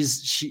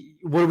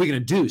are we going to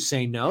do?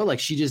 Say no? Like,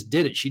 she just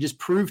did it. She just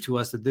proved to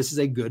us that this is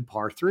a good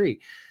par 3.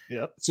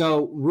 Yep.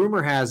 So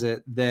rumor has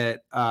it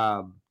that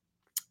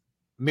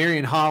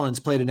Marion Hollins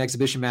played an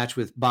exhibition match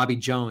with Bobby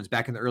Jones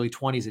back in the early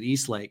 20s at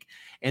Eastlake,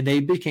 and they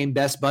became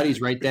best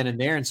buddies right then and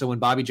there. And so when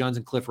Bobby Jones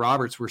and Cliff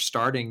Roberts were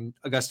starting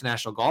Augusta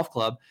National Golf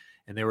Club,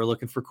 and they were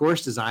looking for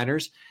course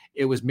designers,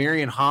 it was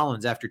Marion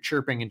Hollins, after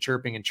chirping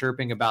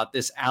about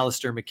this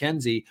Alistair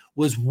McKenzie,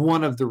 was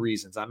one of the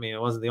reasons. I mean,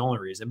 it wasn't the only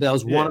reason, but that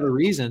was one of the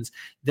reasons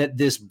that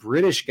this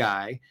British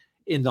guy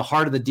in the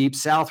heart of the Deep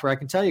South, where I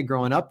can tell you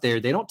growing up there,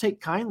 they don't take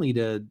kindly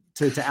to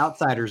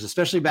outsiders,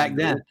 especially back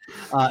then,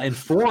 and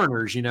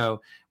foreigners.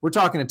 We're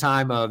talking a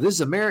time of this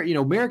is America.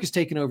 America's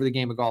taken over the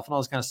game of golf and all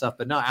this kind of stuff.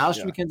 But no,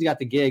 Alistair McKenzie got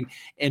the gig,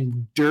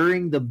 and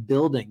during the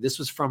building, this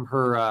was from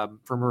her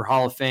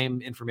Hall of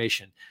Fame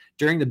information.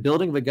 During the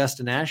building of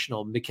Augusta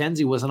National,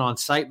 McKenzie wasn't on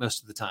site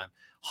most of the time.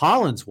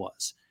 Hollins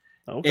was.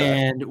 Okay.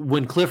 And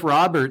when Cliff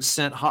Roberts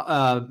sent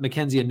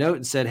McKenzie a note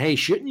and said, hey,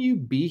 shouldn't you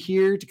be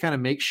here to kind of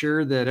make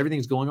sure that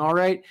everything's going all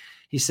right?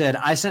 He said,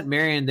 I sent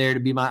Marion there to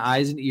be my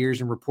eyes and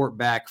ears and report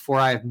back, for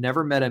I have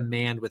never met a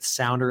man with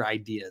sounder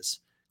ideas,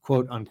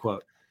 quote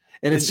unquote.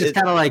 And it's just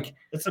kind of like,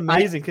 it's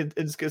amazing,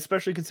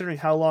 especially considering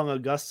how long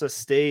Augusta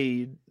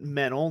stayed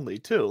men only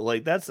too.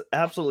 Like, that's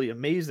absolutely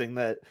amazing.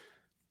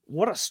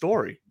 What a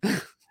story.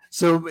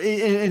 So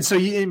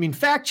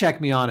fact check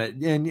me on it,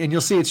 and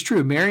you'll see it's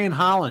true. Marion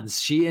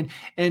Hollins,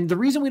 and the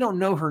reason we don't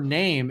know her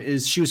name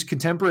is she was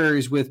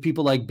contemporaries with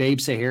people like Babe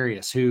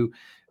Saharius, who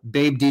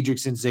Babe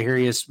Diedrichson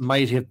Zaharias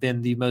might have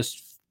been the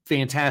most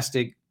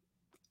fantastic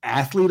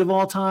athlete of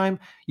all time.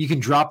 You can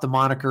drop the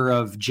moniker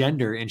of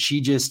gender, and she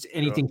just,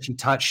 anything she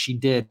touched, she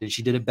did, and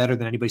she did it better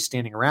than anybody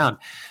standing around.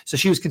 So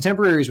she was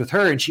contemporaries with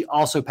her, and she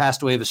also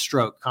passed away of a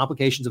stroke,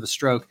 complications of a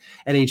stroke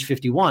at age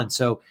 51.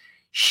 So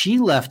she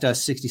left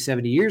us 60,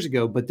 70 years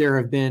ago, but there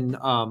have been,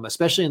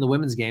 especially in the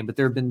women's game, but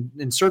there have been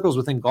in circles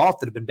within golf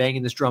that have been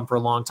banging this drum for a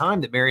long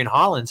time that Marion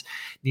Hollins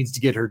needs to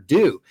get her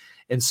due.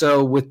 And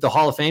so with the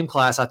Hall of Fame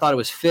class, I thought it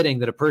was fitting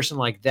that a person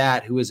like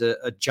that, who is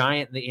a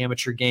giant in the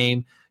amateur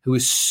game, who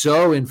is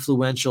so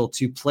influential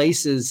to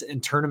places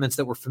and tournaments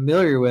that we're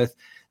familiar with,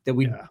 that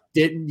we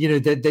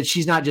didn't, that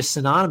she's not just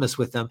synonymous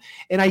with them.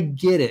 And I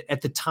get it.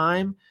 At the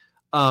time,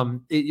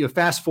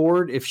 fast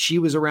forward, if she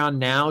was around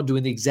now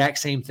doing the exact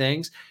same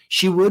things,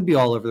 she would be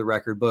all over the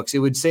record books. It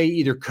would say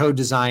either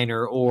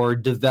co-designer or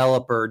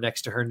developer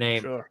next to her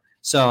name. Sure.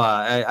 So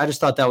I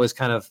just thought that was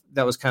kind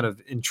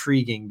of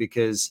intriguing,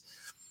 because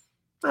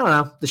I don't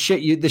know, the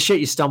shit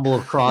you stumble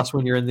across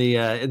when you're in the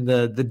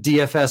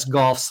DFS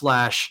golf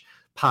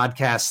 /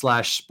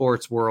 podcast /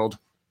 sports world.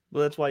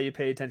 Well, that's why you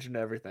pay attention to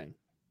everything.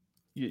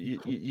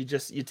 You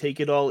take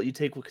it all. You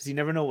take, because you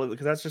never know,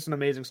 because that's just an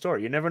amazing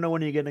story. You never know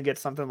when you're going to get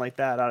something like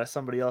that out of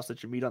somebody else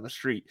that you meet on the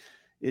street.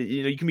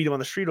 You can meet them on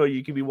the street, or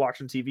you can be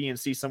watching TV and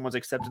see someone's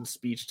acceptance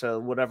speech to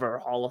whatever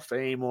Hall of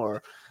Fame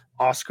or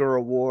Oscar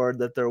award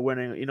that they're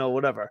winning,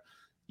 whatever.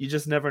 You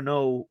just never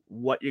know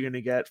what you're going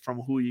to get from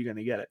who you're going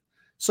to get it.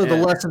 So the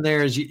lesson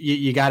there is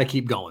you got to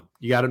keep going.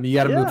 You got to move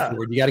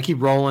forward. You got to keep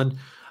rolling.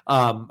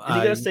 And you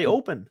got to stay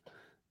open.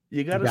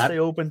 You got to stay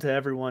open to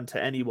everyone,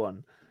 to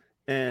anyone.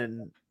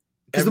 And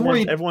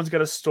everyone's got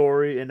a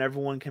story, and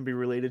everyone can be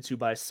related to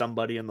by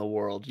somebody in the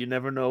world. You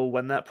never know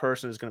when that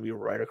person is going to be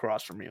right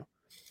across from you.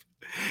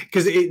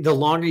 Because the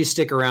longer you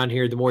stick around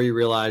here, the more you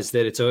realize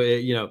that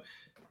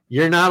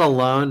you're not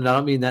alone. And I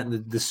don't mean that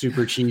in the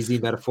super cheesy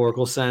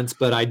metaphorical sense,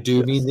 but I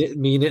do mean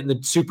it in the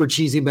super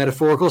cheesy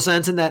metaphorical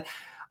sense, in that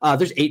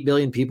there's 8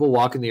 billion people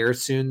walking the earth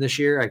soon this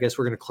year. I guess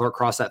we're going to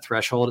cross that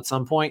threshold at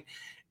some point.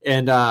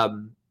 And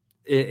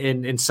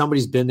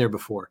somebody's been there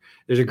before.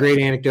 There's a great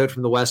anecdote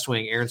from The West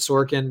Wing. Aaron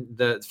Sorkin,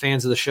 the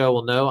fans of the show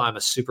will know I'm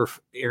a super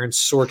Aaron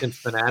Sorkin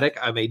fanatic.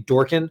 I'm a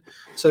Dorkin,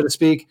 so to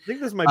speak. I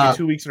think this might be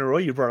 2 weeks in a row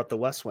you brought up The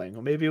West Wing,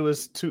 or maybe it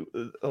was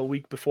a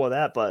week before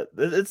that. But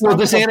it's not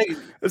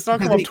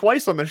come up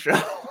twice on the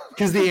show.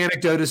 Because the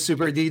anecdote is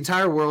super. The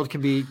entire world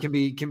can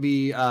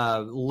be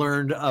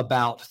learned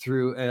about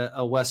through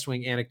a West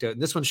Wing anecdote,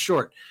 and this one's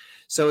short.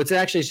 So it's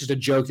just a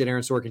joke that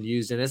Aaron Sorkin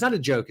used, and it's not a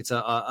joke. It's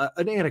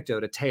an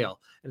anecdote, a tale,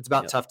 and it's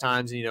about tough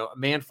times. And, a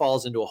man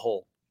falls into a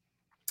hole.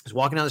 He's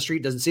walking down the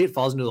street, doesn't see it,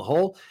 falls into the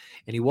hole,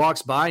 and he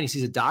walks by and he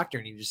sees a doctor,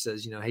 and he just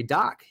says, "Hey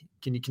doc,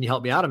 can you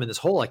help me out? I'm in this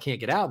hole. I can't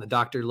get out." And the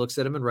doctor looks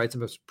at him and writes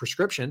him a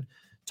prescription,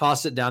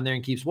 tosses it down there,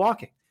 and keeps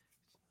walking.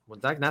 Well,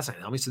 doc, that's not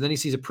help me. So then he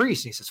sees a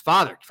priest, and he says,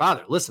 Father,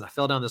 listen, I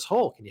fell down this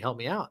hole. Can you help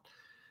me out?"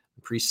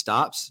 The priest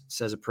stops,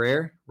 says a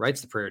prayer,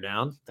 writes the prayer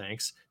down,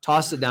 thanks,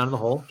 tosses it down in the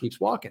hole, keeps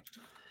walking.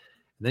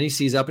 And then he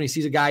sees up and he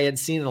sees a guy he hadn't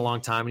seen in a long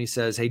time, and he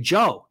says, "Hey,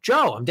 Joe,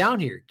 I'm down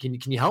here. Can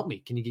you help me?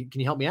 Can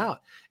you help me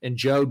out?" And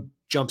Joe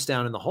jumps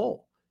down in the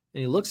hole,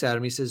 and he looks at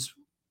him. He says,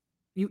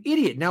 "You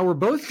idiot! Now we're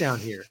both down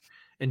here."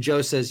 And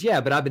Joe says,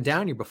 "Yeah, but I've been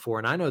down here before,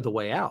 and I know the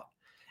way out."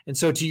 And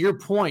so, to your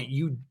point,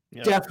 you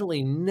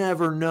definitely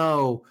never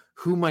know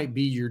who might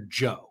be your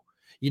Joe.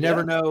 You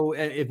never know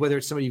whether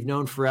it's somebody you've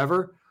known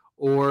forever,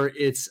 or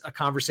it's a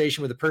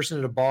conversation with a person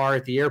at a bar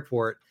at the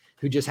airport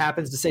who just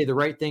happens to say the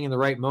right thing in the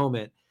right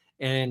moment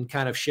and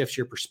kind of shifts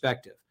your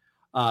perspective,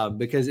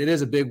 because it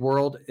is a big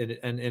world.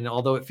 And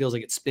although it feels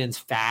like it spins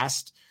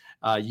fast,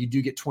 you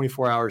do get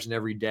 24 hours in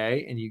every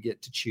day, and you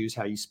get to choose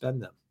how you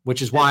spend them,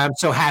 which is why I'm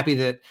so happy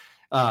that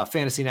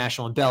Fantasy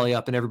National and Belly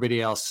Up and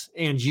everybody else,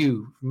 and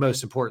you,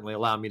 most importantly,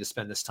 allow me to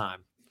spend this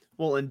time.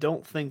 Well, and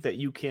don't think that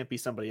you can't be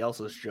somebody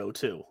else's Joe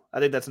too. I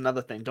think that's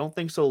another thing. Don't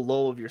think so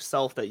low of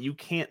yourself that you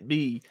can't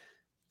be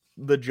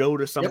the Joe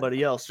to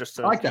somebody else, just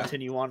to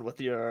continue on with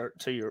your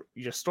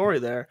story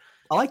there.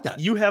 I like that.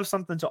 You have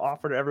something to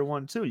offer to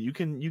everyone too. You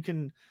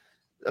can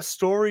a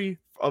story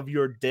of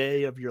your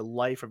day, of your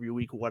life, of your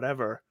week,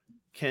 whatever,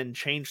 can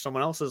change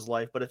someone else's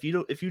life. But if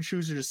you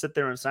choose to just sit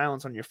there in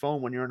silence on your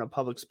phone when you're in a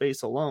public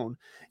space alone,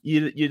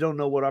 you don't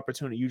know what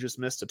opportunity you just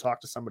missed to talk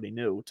to somebody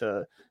new,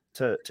 to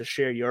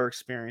share your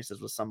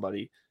experiences with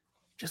somebody.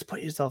 Just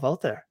put yourself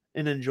out there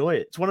and enjoy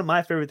it. It's one of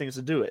my favorite things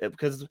to do it,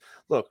 because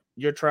look,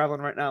 you're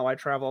traveling right now. I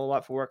travel a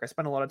lot for work. I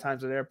spend a lot of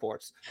times at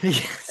airports.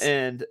 Yes.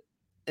 And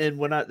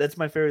that's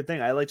my favorite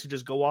thing. I like to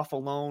just go off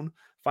alone,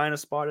 find a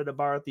spot at a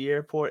bar at the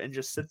airport, and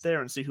just sit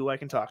there and see who I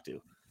can talk to,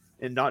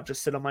 and not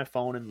just sit on my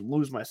phone and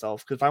lose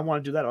myself. Because if I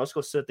want to do that, I'll just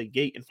go sit at the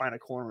gate and find a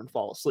corner and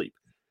fall asleep.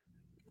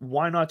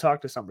 Why not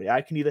talk to somebody?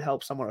 I can either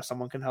help someone or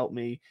someone can help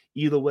me.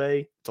 Either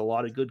way, it's a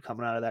lot of good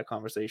coming out of that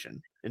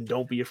conversation, and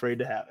don't be afraid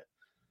to have it.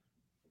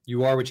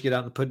 You are what you get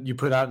out and you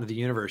put out into the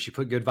universe. You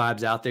put good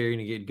vibes out there, you're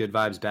gonna get good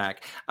vibes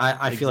back.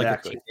 I feel like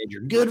a teenager.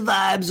 Good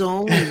vibes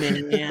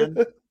only, man.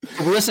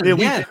 Listen,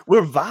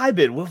 we're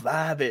vibing. We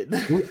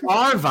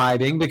are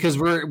vibing because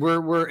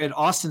we're at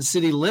Austin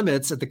City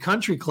Limits at the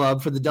Country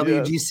Club for the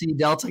WGC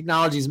Dell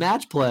Technologies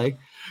match play.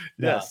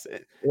 Yes,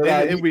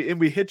 and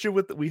we hit you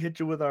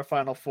with our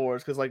Final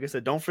Fours, because, like I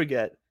said, don't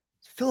forget,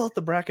 fill out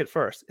the bracket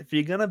first. If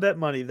you're gonna bet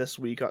money this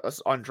week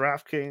on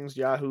DraftKings,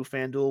 Yahoo,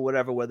 FanDuel,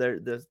 whatever, where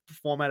the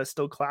format is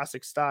still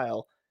classic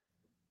style,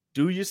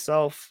 do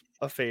yourself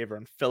a favor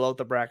and fill out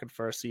the bracket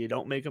first, so you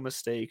don't make a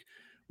mistake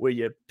where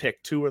you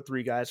pick 2 or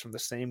 3 guys from the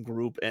same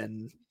group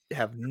and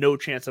have no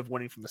chance of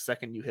winning from the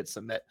second you hit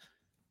submit.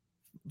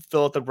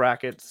 Fill out the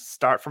bracket,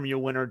 start from your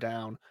winner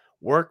down,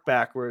 work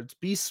backwards,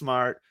 be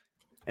smart,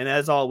 and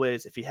as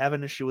always, if you have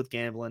an issue with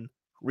gambling,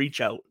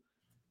 reach out.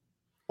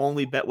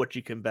 Only bet what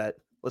you can bet.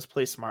 Let's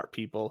play smart,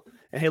 people.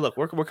 And hey, look,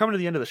 we're coming to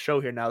the end of the show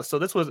here now. So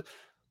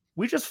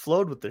we just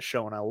flowed with this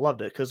show, and I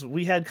loved it, because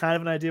we had kind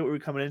of an idea what we were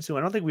coming into.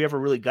 I don't think we ever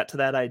really got to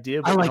that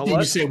idea. But I like that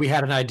you say we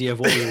had an idea of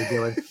what we were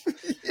doing.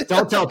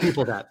 Don't tell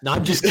people that. No,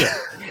 I'm just kidding.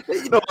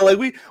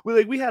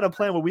 We had a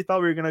plan where we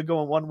thought we were going to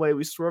go in one way.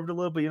 We swerved a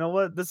little, but you know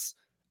what?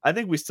 I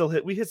think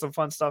we hit some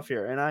fun stuff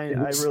here, and I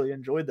really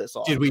enjoyed this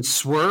all. Did we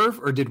swerve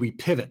or did we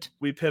pivot?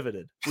 We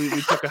pivoted. We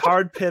took a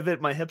hard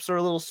pivot. My hips are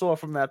a little sore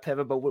from that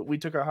pivot, but we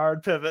took a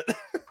hard pivot.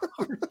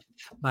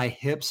 My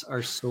hips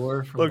are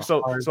sore from Look,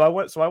 so I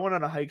went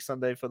on a hike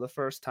Sunday for the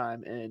first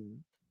time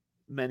in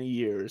many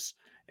years.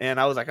 And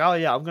I was like, oh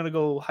yeah, I'm gonna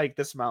go hike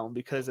this mountain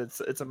because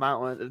it's a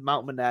mountain. It's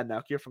Mount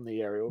Monadnock. You're from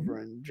the area over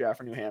in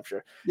Jaffrey, New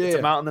Hampshire. Yeah, it's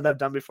a mountain that I've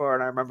done before,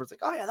 and I remember it's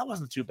like, oh yeah, that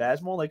wasn't too bad.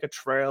 It's more like a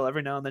trail.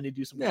 Every now and then you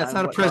do some. Yeah, it's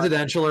not a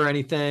presidential or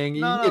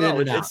anything. No.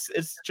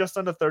 It's just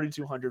under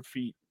 3,200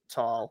 feet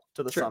tall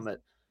to the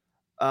summit.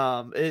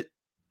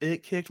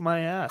 It kicked my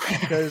ass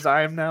because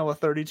I am now a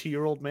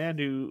 32-year-old man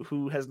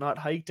who has not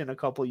hiked in a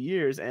couple of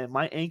years, and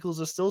my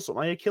ankles are still so.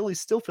 My Achilles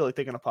still feel like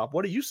they're gonna pop.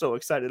 What are you so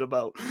excited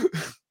about?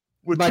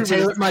 My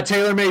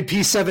TaylorMade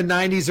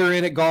P790s are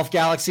in at Golf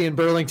Galaxy in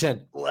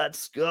Burlington.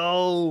 Let's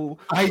go.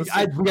 We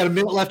got a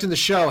minute left in the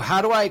show.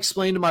 How do I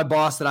explain to my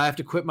boss that I have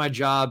to quit my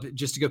job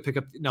just to go pick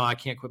up? No, I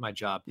can't quit my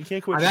job. You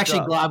can't quit.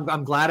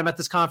 I'm glad I'm at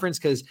this conference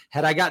because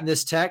had I gotten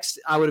this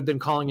text, I would have been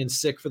calling in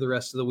sick for the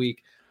rest of the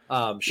week.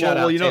 Shout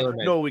out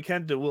TaylorMade. No, we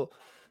can do.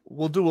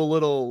 We'll do a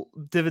little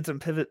Divots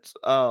and Pivots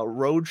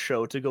road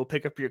show to go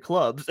pick up your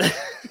clubs.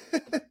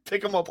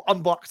 Pick them up,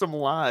 unbox them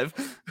live.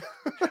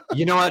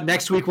 You know what?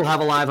 Next week we'll have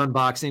a live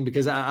unboxing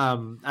because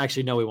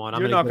actually no, we won't.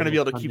 You're not going to be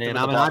able to keep them in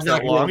the box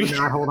that long. I'm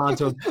not hold on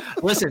to them.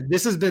 Listen,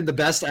 this has been the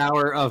best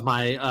hour of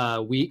my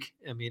week.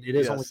 I mean, it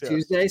is only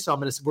Tuesday, so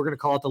we're going to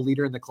call it the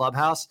Leader in the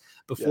Clubhouse.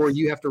 Before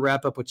you have to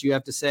wrap up what you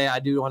have to say, I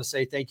do want to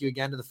say thank you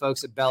again to the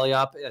folks at Belly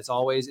Up. As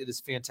always, it is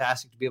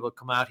fantastic to be able to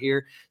come out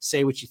here,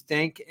 say what you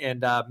think,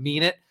 and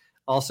mean it.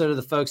 Also to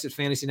the folks at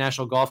Fantasy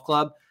National Golf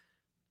Club,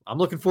 I'm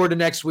looking forward to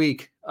next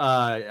week.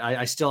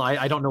 I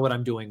don't know what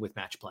I'm doing with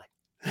match play.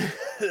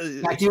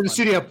 Back to you in the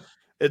studio.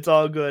 It's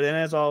all good. And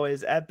as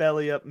always, at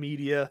Belly Up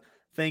Media,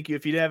 thank you.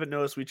 If you haven't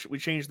noticed, we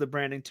changed the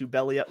branding to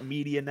Belly Up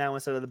Media now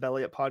instead of the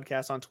Belly Up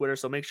Podcast on Twitter.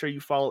 So make sure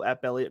you follow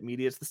at Belly Up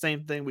Media. It's the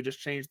same thing. We just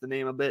changed the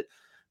name a bit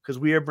because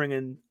we are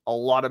bringing a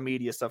lot of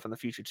media stuff in the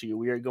future to you.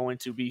 We are going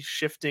to be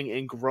shifting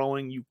and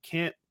growing. You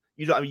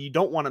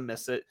don't want to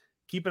miss it.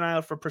 Keep an eye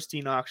out for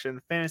Pristine Auction,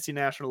 Fantasy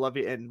National, love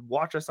you, and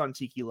watch us on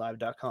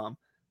TikiLive.com.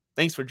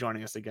 Thanks for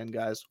joining us again,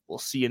 guys. We'll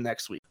see you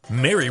next week.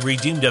 Mary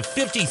redeemed a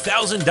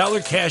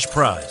 $50,000 cash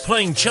prize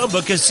playing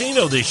Chumba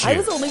Casino this year. I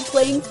was only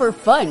playing for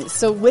fun,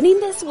 so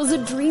winning this was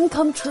a dream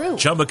come true.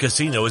 Chumba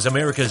Casino is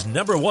America's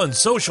 #1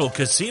 social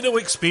casino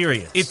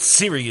experience. It's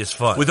serious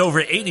fun. With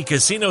over 80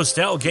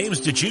 casino-style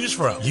games to choose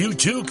from, you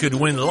too could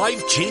win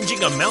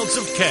life-changing amounts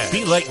of cash.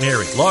 Be like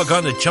Mary. Log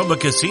on to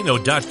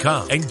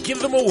ChumbaCasino.com and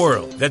give them a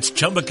whirl. That's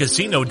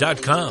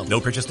ChumbaCasino.com. No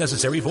purchase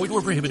necessary. Void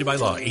or prohibited by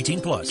law.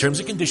 18+. Terms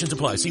and conditions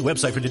apply. See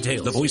website for details.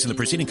 The voice in the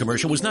preceding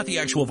commercial was not the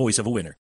actual voice of a winner.